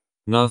it.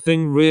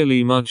 Nothing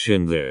really much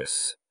in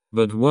this.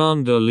 But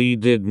Wanda Lee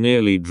did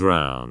nearly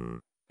drown.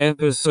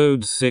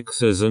 Episode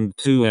 6 isn't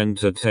too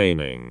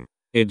entertaining.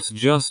 It's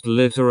just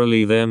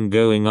literally them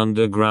going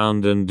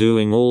underground and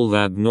doing all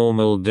that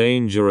normal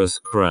dangerous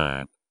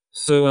crap.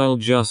 So I'll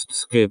just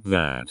skip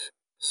that.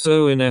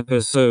 So in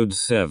episode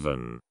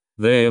 7,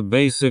 they're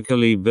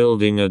basically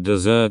building a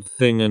desert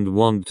thing and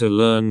want to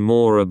learn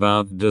more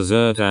about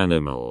desert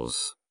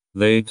animals.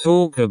 They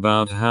talk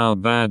about how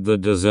bad the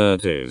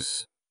desert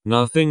is.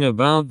 Nothing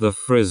about the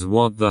Frizz,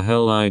 what the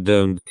hell, I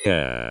don't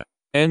care.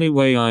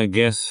 Anyway, I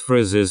guess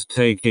Frizz is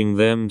taking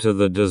them to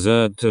the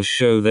desert to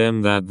show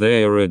them that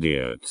they're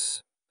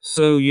idiots.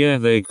 So yeah,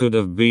 they could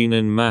have been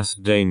in mass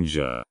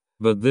danger.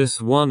 But this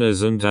one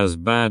isn't as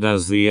bad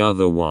as the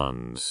other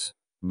ones.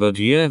 But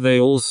yeah, they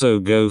also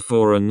go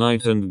for a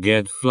night and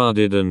get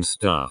flooded and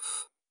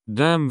stuff.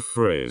 Damn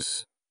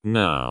Frizz.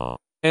 Now,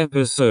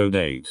 episode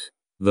 8.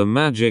 The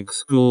magic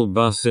school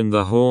bus in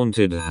the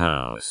haunted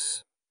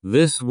house.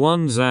 This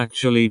one's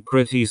actually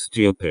pretty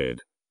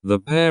stupid. The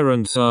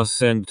parents are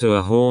sent to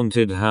a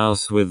haunted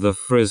house with the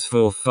Frizz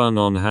for fun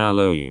on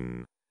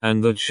Halloween.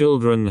 And the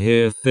children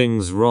hear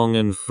things wrong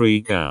and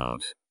freak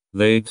out.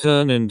 They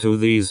turn into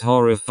these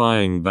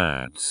horrifying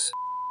bats.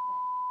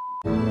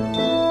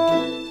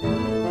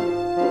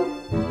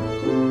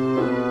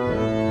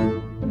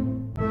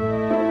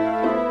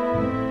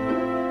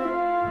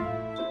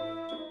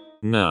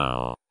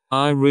 Now,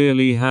 I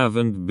really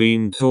haven't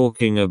been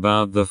talking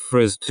about the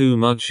Frizz too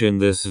much in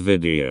this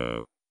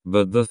video.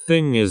 But the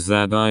thing is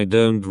that I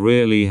don't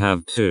really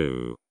have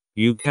to.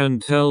 You can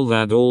tell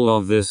that all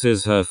of this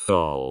is her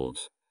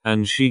fault.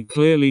 And she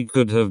clearly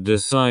could have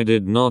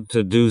decided not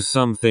to do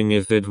something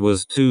if it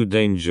was too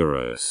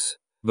dangerous.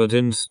 But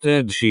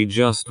instead she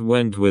just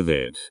went with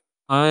it.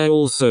 I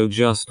also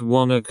just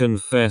wanna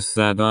confess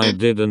that I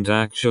didn't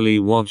actually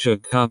watch a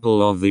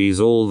couple of these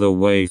all the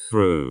way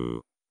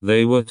through.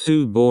 They were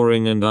too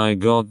boring and I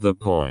got the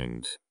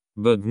point.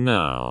 But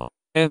now,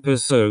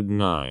 episode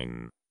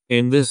 9.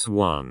 In this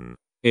one,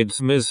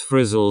 it's Ms.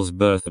 Frizzle's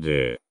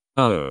birthday.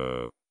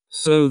 Oh.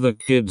 So the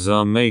kids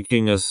are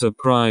making a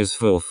surprise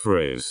for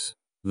Frizz.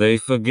 They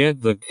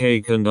forget the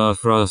cake and are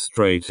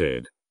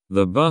frustrated.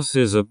 The bus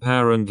is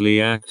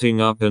apparently acting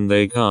up and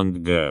they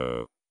can't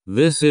go.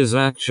 This is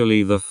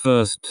actually the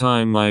first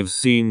time I've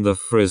seen the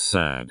Frizz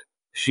sad.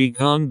 She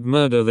can't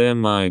murder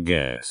them, I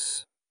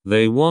guess.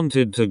 They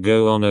wanted to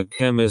go on a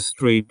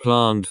chemistry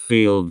plant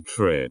field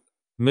trip.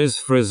 Ms.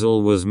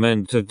 Frizzle was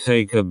meant to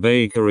take a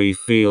bakery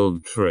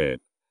field trip.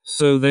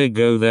 So they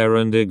go there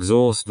and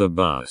exhaust the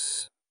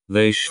bus.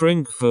 They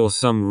shrink for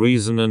some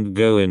reason and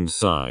go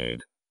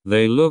inside.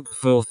 They look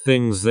for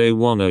things they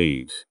wanna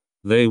eat.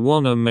 They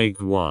wanna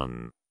make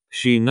one.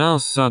 She now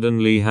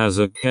suddenly has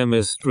a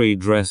chemistry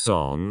dress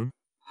on.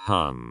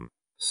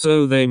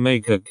 So they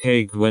make a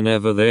cake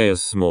whenever they're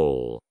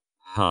small.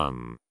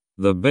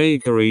 The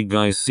bakery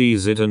guy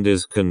sees it and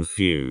is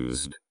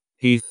confused.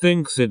 He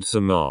thinks it's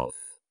a moth.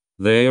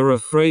 They are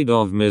afraid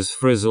of Ms.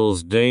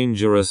 Frizzle's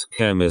dangerous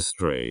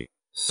chemistry.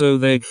 So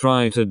they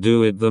try to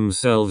do it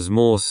themselves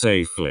more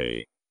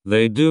safely.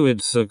 They do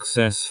it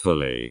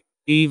successfully.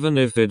 even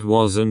if it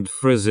wasn't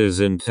Frizz's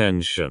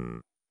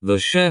intention. The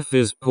chef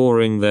is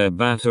pouring their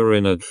batter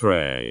in a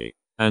tray,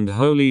 and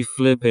holy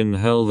flippin'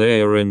 hell,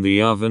 they're in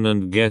the oven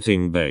and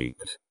getting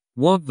baked.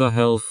 What the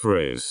hell,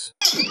 Frizz?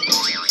 What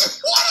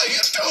are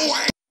you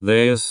doing?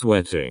 They're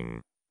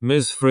sweating.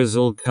 Miss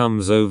Frizzle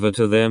comes over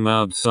to them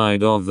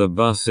outside of the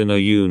bus in a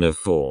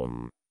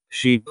uniform.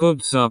 She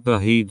puts up a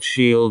heat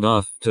shield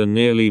after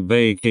nearly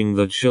baking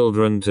the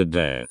children to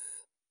death.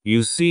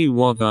 You see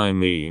what I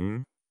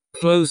mean?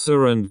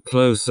 Closer and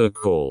closer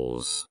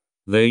calls.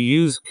 They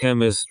use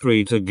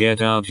chemistry to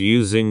get out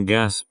using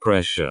gas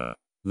pressure.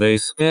 They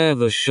scare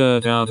the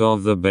shirt out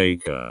of the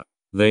baker.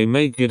 They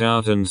make it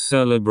out and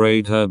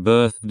celebrate her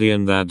birthday,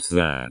 and that's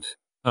that.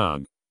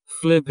 Ugh.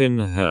 Flippin'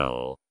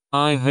 hell.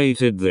 I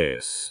hated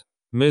this.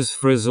 Miss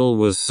Frizzle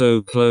was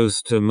so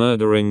close to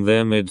murdering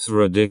them, it's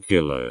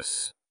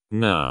ridiculous.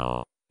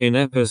 Now, in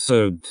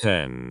episode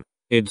 10,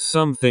 it's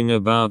something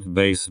about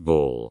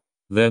baseball.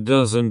 There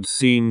doesn't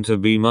seem to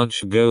be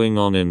much going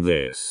on in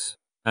this.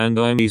 And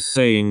I'm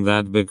saying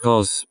that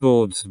because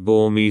sports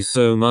bore me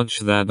so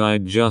much that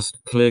I'd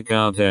just click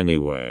out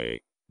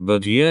anyway.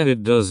 But yeah,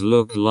 it does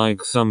look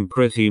like some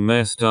pretty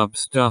messed up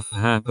stuff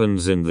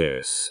happens in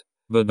this.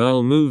 But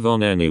I'll move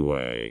on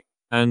anyway.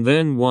 And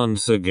then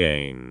once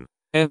again,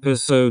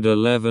 episode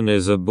 11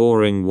 is a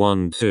boring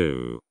one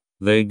too.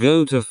 They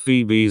go to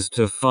Phoebe's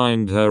to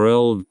find her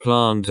old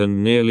plant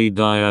and nearly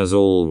die as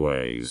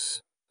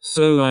always.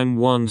 So I'm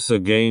once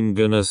again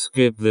gonna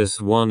skip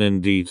this one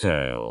in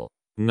detail.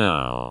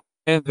 Now,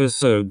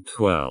 episode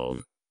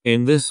 12.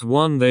 In this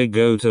one they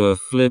go to a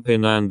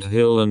flippin'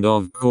 anthill and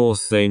of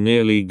course they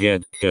nearly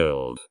get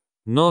killed.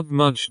 Not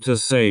much to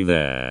say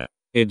there.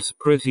 It's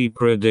pretty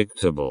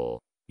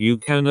predictable. You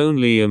can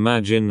only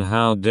imagine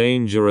how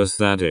dangerous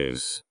that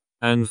is.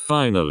 And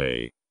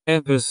finally,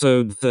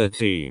 episode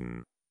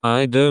 13.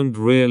 I don't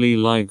really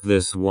like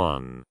this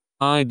one.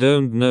 I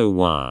don't know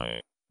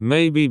why.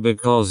 Maybe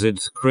because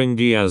it's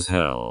cringy as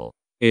hell.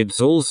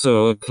 It's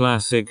also a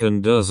classic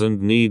and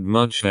doesn't need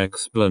much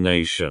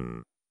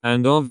explanation.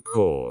 And of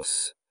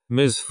course,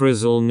 Miss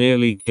Frizzle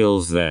nearly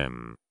kills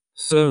them.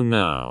 So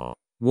now,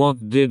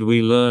 what did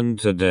we learn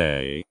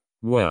today?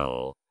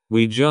 Well,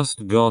 we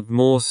just got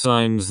more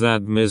signs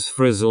that Miss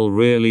Frizzle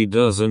really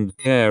doesn't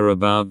care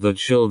about the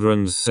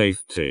children's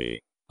safety.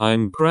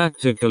 I'm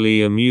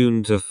practically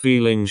immune to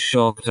feeling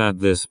shocked at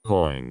this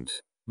point.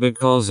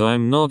 Because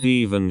I'm not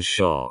even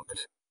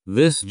shocked.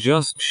 This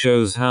just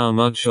shows how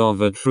much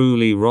of a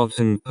truly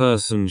rotten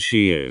person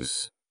she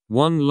is.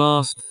 One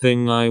last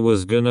thing I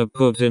was gonna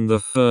put in the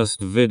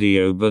first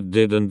video but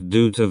didn't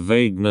due to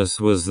vagueness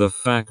was the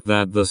fact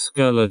that the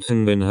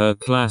skeleton in her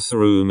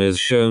classroom is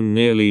shown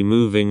nearly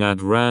moving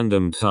at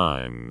random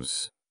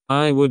times.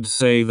 I would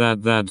say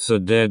that that's a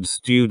dead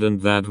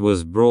student that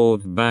was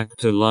brought back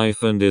to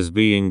life and is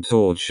being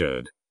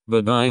tortured,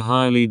 but I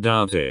highly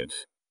doubt it.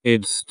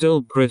 It's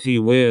still pretty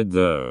weird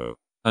though.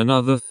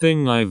 Another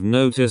thing I've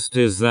noticed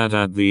is that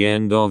at the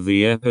end of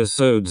the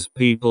episodes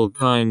people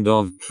kind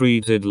of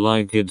treat it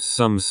like it's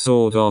some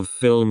sort of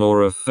film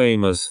or a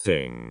famous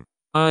thing.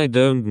 I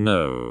don't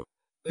know.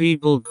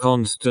 People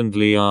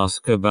constantly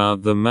ask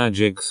about the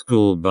magic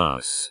school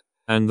bus,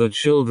 and the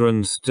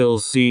children still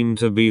seem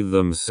to be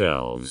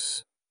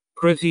themselves.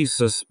 Pretty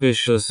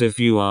suspicious if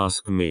you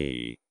ask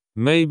me.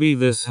 Maybe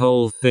this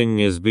whole thing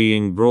is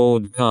being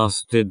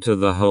broadcasted to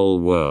the whole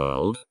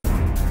world?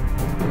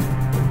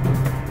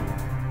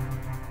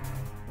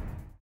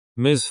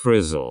 Miss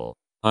Frizzle.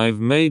 I've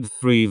made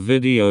 3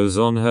 videos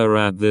on her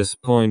at this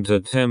point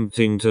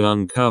attempting to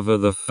uncover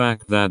the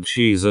fact that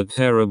she's a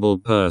terrible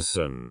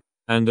person,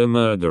 and a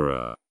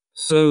murderer.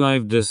 So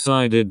I've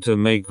decided to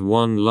make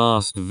one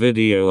last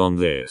video on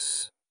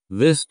this.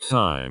 This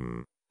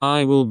time,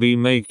 I will be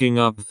making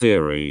up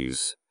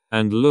theories,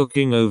 and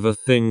looking over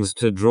things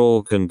to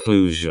draw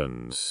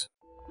conclusions.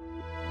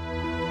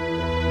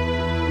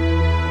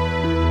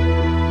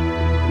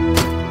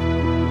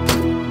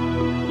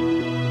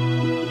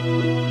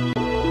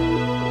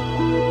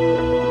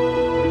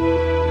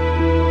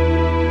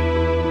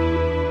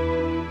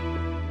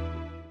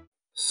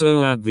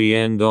 So at the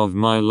end of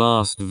my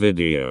last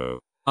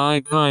video,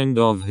 I kind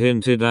of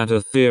hinted at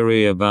a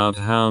theory about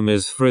how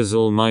Miss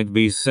Frizzle might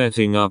be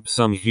setting up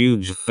some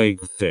huge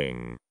fake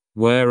thing,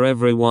 where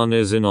everyone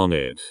is in on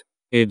it.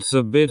 It's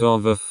a bit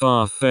of a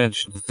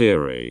far-fetched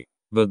theory,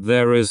 but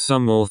there is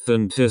some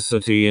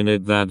authenticity in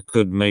it that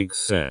could make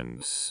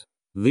sense.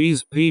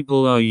 These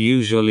people are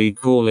usually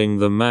calling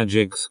the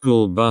magic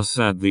school bus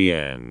at the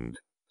end.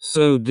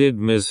 So did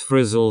Miss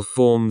Frizzle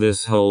form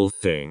this whole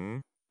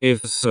thing?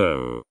 If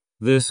so,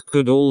 this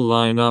could all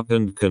line up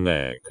and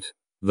connect.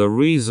 The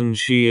reason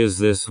she is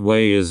this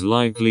way is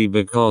likely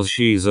because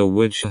she's a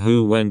witch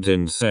who went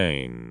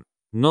insane.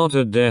 Not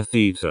a Death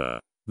Eater.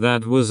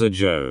 That was a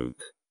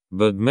joke.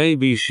 But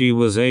maybe she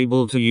was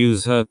able to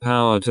use her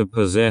power to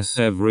possess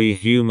every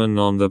human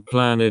on the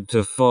planet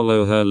to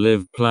follow her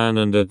live plan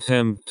and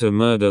attempt to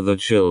murder the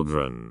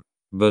children.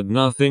 But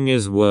nothing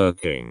is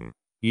working.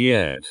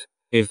 Yet,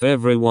 if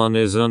everyone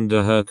is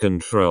under her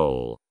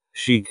control,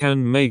 She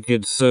can make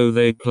it so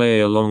they play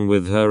along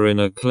with her in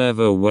a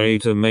clever way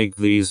to make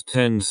these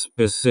 10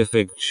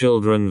 specific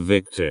children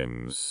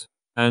victims.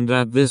 And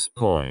at this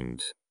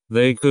point,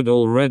 they could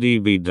already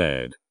be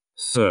dead.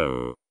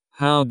 So,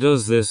 how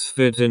does this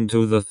fit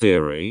into the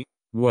theory?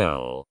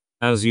 Well,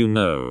 as you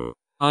know,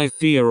 I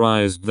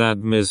theorized that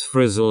Ms.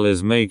 Frizzle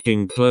is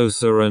making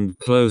closer and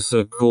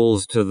closer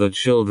calls to the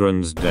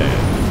children's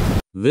death.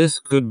 This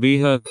could be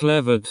her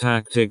clever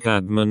tactic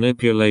at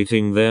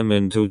manipulating them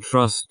into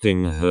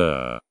trusting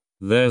her.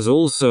 There's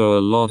also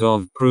a lot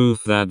of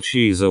proof that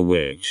she's a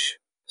witch,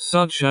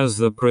 such as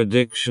the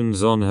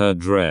predictions on her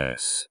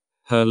dress,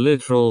 her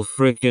literal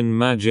frickin'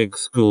 magic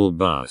school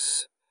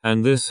bus,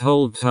 and this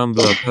whole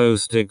Tumblr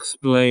post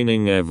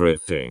explaining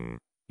everything.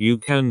 You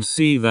can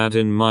see that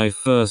in my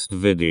first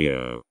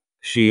video.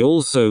 She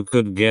also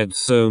could get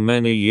so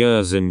many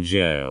years in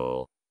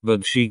jail,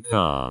 but she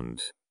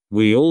can't.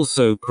 We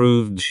also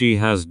proved she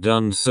has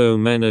done so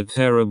many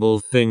terrible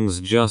things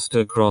just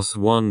across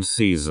one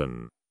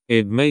season.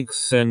 It makes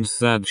sense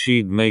that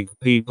she'd make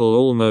people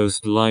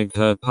almost like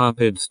her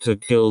puppets to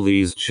kill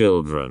these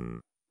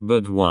children.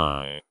 But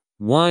why?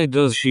 Why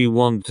does she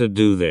want to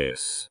do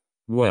this?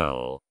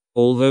 Well,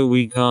 although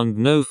we can't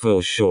know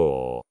for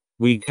sure,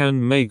 we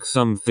can make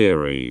some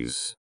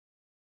theories.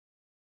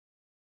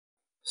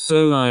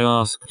 So I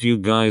asked you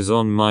guys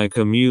on my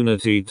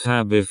community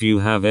tab if you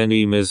have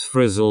any Ms.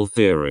 Frizzle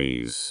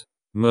theories.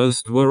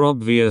 Most were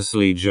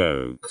obviously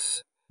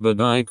jokes, but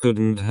I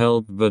couldn't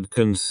help but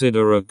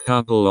consider a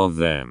couple of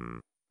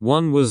them.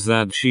 One was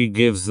that she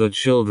gives the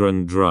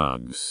children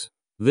drugs.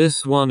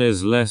 This one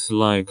is less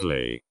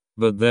likely,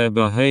 but their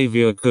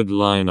behavior could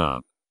line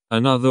up.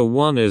 Another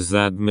one is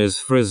that Ms.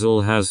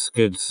 Frizzle has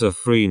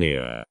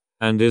schizophrenia,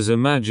 and is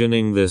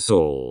imagining this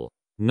all.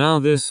 Now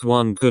this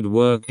one could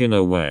work in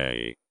a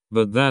way,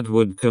 but that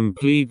would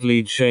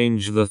completely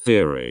change the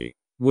theory,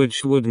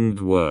 which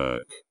wouldn't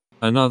work.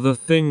 Another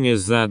thing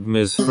is that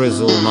Ms.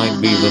 Frizzle might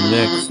be the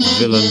next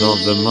villain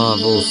of the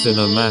Marvel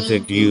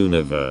Cinematic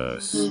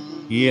Universe.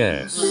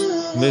 Yes,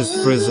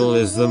 Ms. Frizzle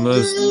is the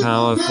most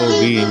powerful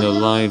being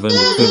alive and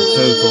could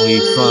totally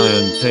try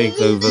and take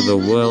over the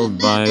world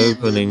by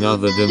opening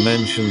other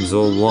dimensions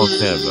or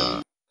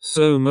whatever.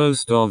 So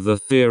most of the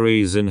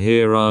theories in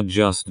here are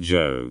just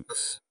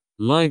jokes.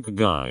 Like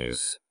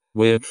guys,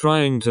 we're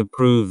trying to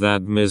prove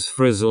that Ms.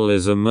 Frizzle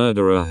is a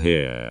murderer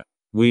here.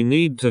 We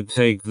need to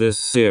take this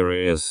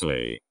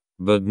seriously.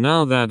 But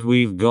now that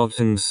we've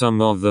gotten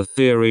some of the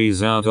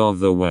theories out of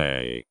the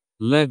way,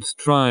 let's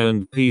try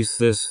and piece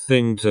this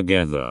thing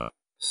together.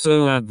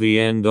 So at the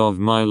end of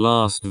my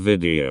last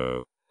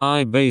video,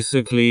 I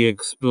basically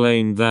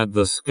explained that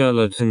the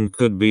skeleton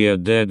could be a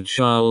dead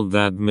child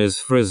that Ms.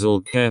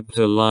 Frizzle kept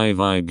alive,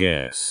 I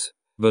guess.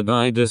 But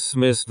I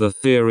dismissed the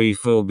theory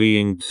for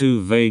being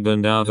too vague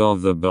and out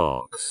of the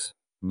box.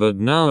 But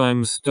now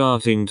I'm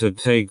starting to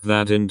take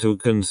that into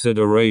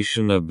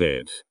consideration a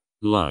bit.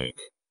 Like,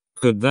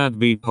 could that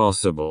be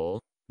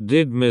possible?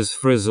 Did Ms.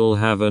 Frizzle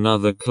have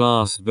another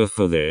class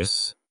before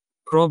this?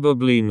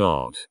 Probably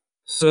not.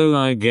 So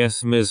I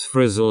guess Ms.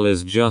 Frizzle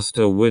is just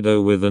a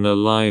widow with an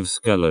alive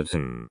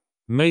skeleton.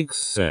 Makes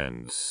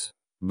sense.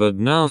 But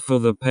now for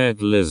the pet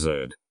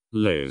lizard,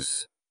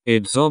 Liz.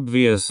 It's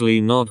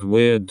obviously not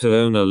weird to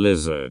own a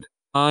lizard.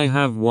 I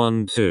have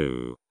one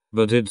too.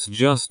 But it's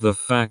just the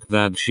fact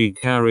that she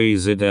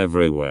carries it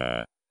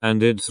everywhere.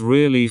 And it's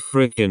really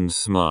frickin'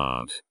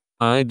 smart.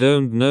 I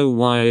don't know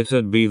why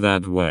it'd be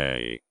that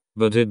way.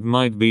 But it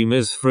might be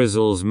Ms.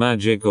 Frizzle's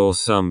magic or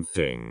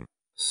something.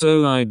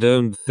 So I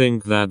don't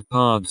think that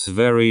part's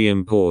very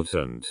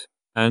important.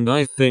 And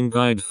I think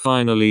I'd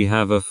finally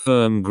have a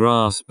firm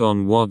grasp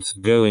on what's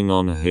going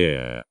on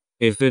here,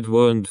 if it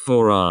weren't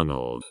for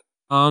Arnold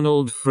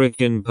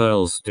frickin'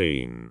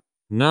 Pearlstein.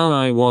 Now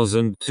I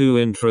wasn't too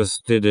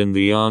interested in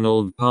the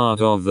Arnold part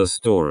of the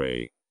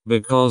story,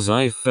 because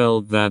I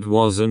felt that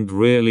wasn't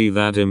really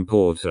that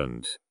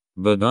important.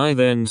 But I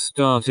then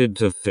started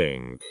to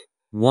think,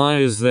 why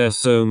is there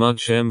so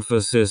much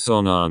emphasis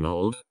on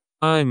Arnold?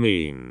 I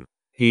mean,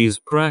 he's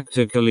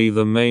practically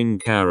the main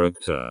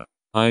character.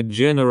 I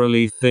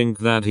generally think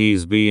that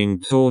he's being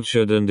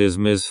tortured and is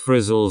Ms.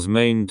 Frizzle's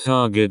main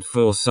target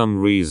for some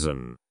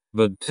reason.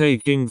 But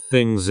taking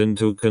things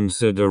into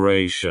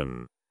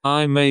consideration,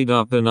 I made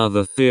up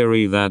another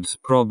theory that's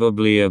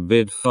probably a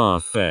bit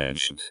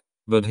far-fetched.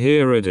 But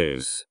here it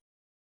is.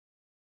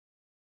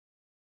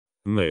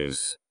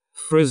 Ms.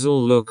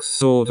 Frizzle looks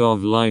sort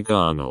of like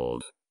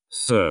Arnold.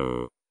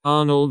 So,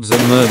 Arnold's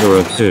a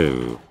murderer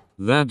too.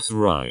 That's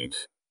right.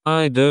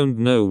 I don't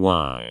know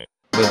why,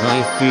 but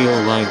I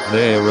feel like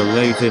they're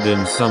related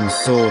in some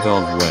sort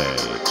of way.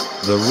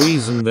 The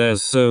reason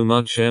there's so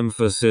much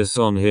emphasis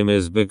on him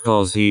is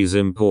because he's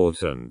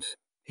important.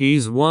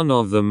 He's one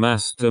of the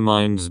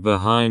masterminds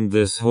behind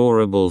this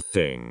horrible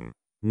thing.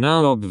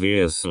 Now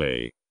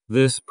obviously,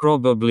 this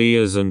probably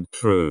isn't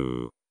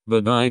true,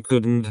 but I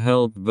couldn't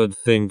help but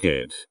think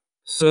it.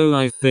 So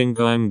I think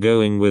I'm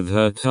going with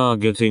her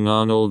targeting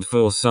Arnold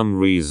for some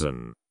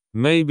reason.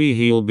 Maybe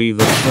he'll be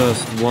the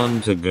first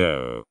one to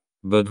go.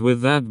 But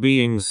with that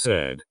being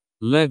said,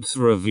 let's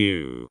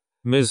review.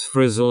 Ms.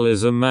 Frizzle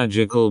is a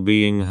magical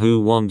being who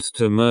wants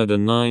to murder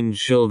 9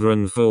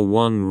 children for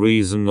one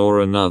reason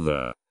or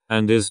another,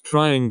 and is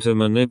trying to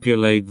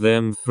manipulate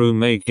them through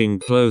making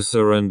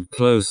closer and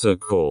closer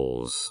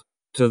calls,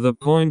 to the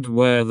point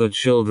where the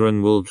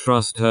children will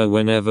trust her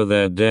whenever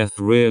their death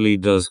really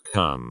does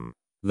come.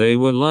 They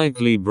were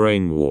likely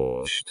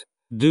brainwashed,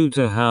 due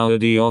to how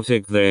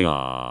idiotic they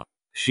are.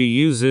 She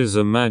uses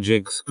a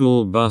magic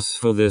school bus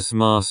for this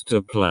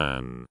master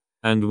plan,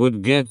 and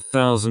would get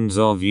thousands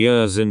of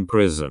years in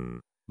prison,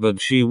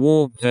 but she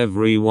warped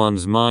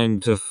everyone's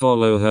mind to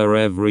follow her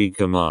every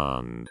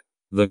command.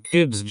 The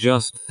kids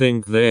just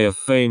think they're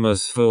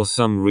famous for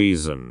some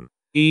reason,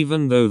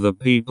 even though the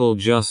people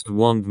just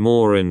want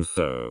more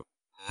info.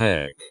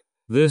 Heck,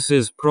 this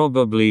is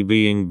probably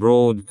being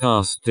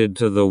broadcasted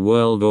to the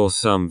world or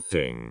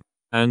something,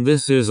 and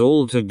this is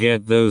all to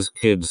get those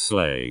kids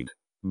slayed.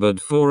 But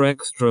for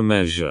extra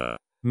measure,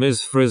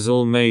 Ms.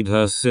 Frizzle made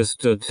her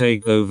sister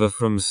take over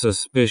from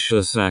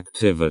suspicious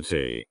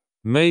activity.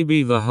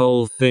 Maybe the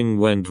whole thing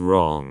went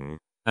wrong,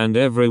 and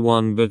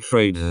everyone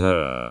betrayed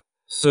her,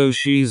 so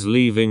she's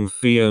leaving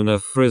Fiona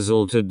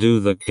Frizzle to do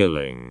the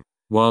killing,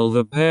 while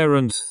the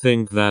parents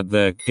think that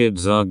their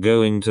kids are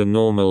going to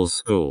normal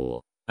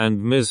school,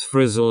 and Ms.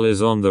 Frizzle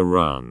is on the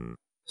run.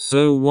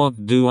 So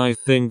what do I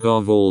think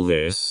of all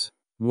this?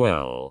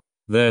 Well,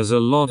 there's a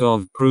lot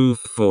of proof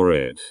for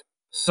it,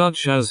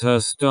 such as her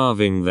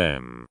starving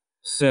them,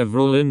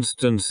 several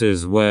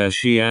instances where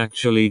she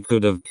actually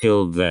could have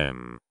killed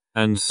them,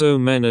 and so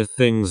many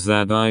things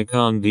that I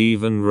can't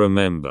even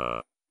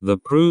remember. The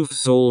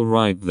proof's all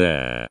right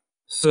there.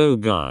 So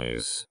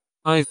guys,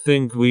 I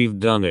think we've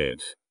done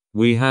it.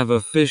 We have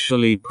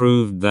officially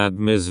proved that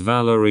Ms.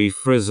 Valerie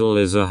Frizzle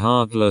is a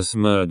heartless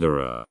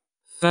murderer.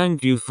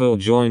 Thank you for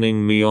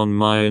joining me on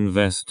my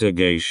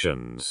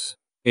investigations.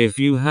 If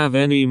you have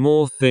any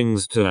more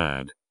things to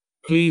add,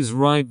 please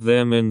write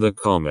them in the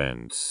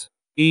comments.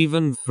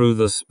 Even through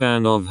the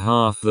span of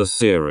half the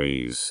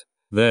series,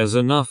 there's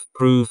enough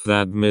proof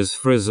that Ms.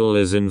 Frizzle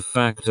is in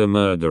fact a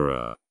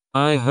murderer.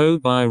 I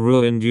hope I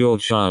ruined your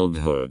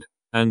childhood,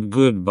 and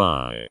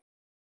goodbye.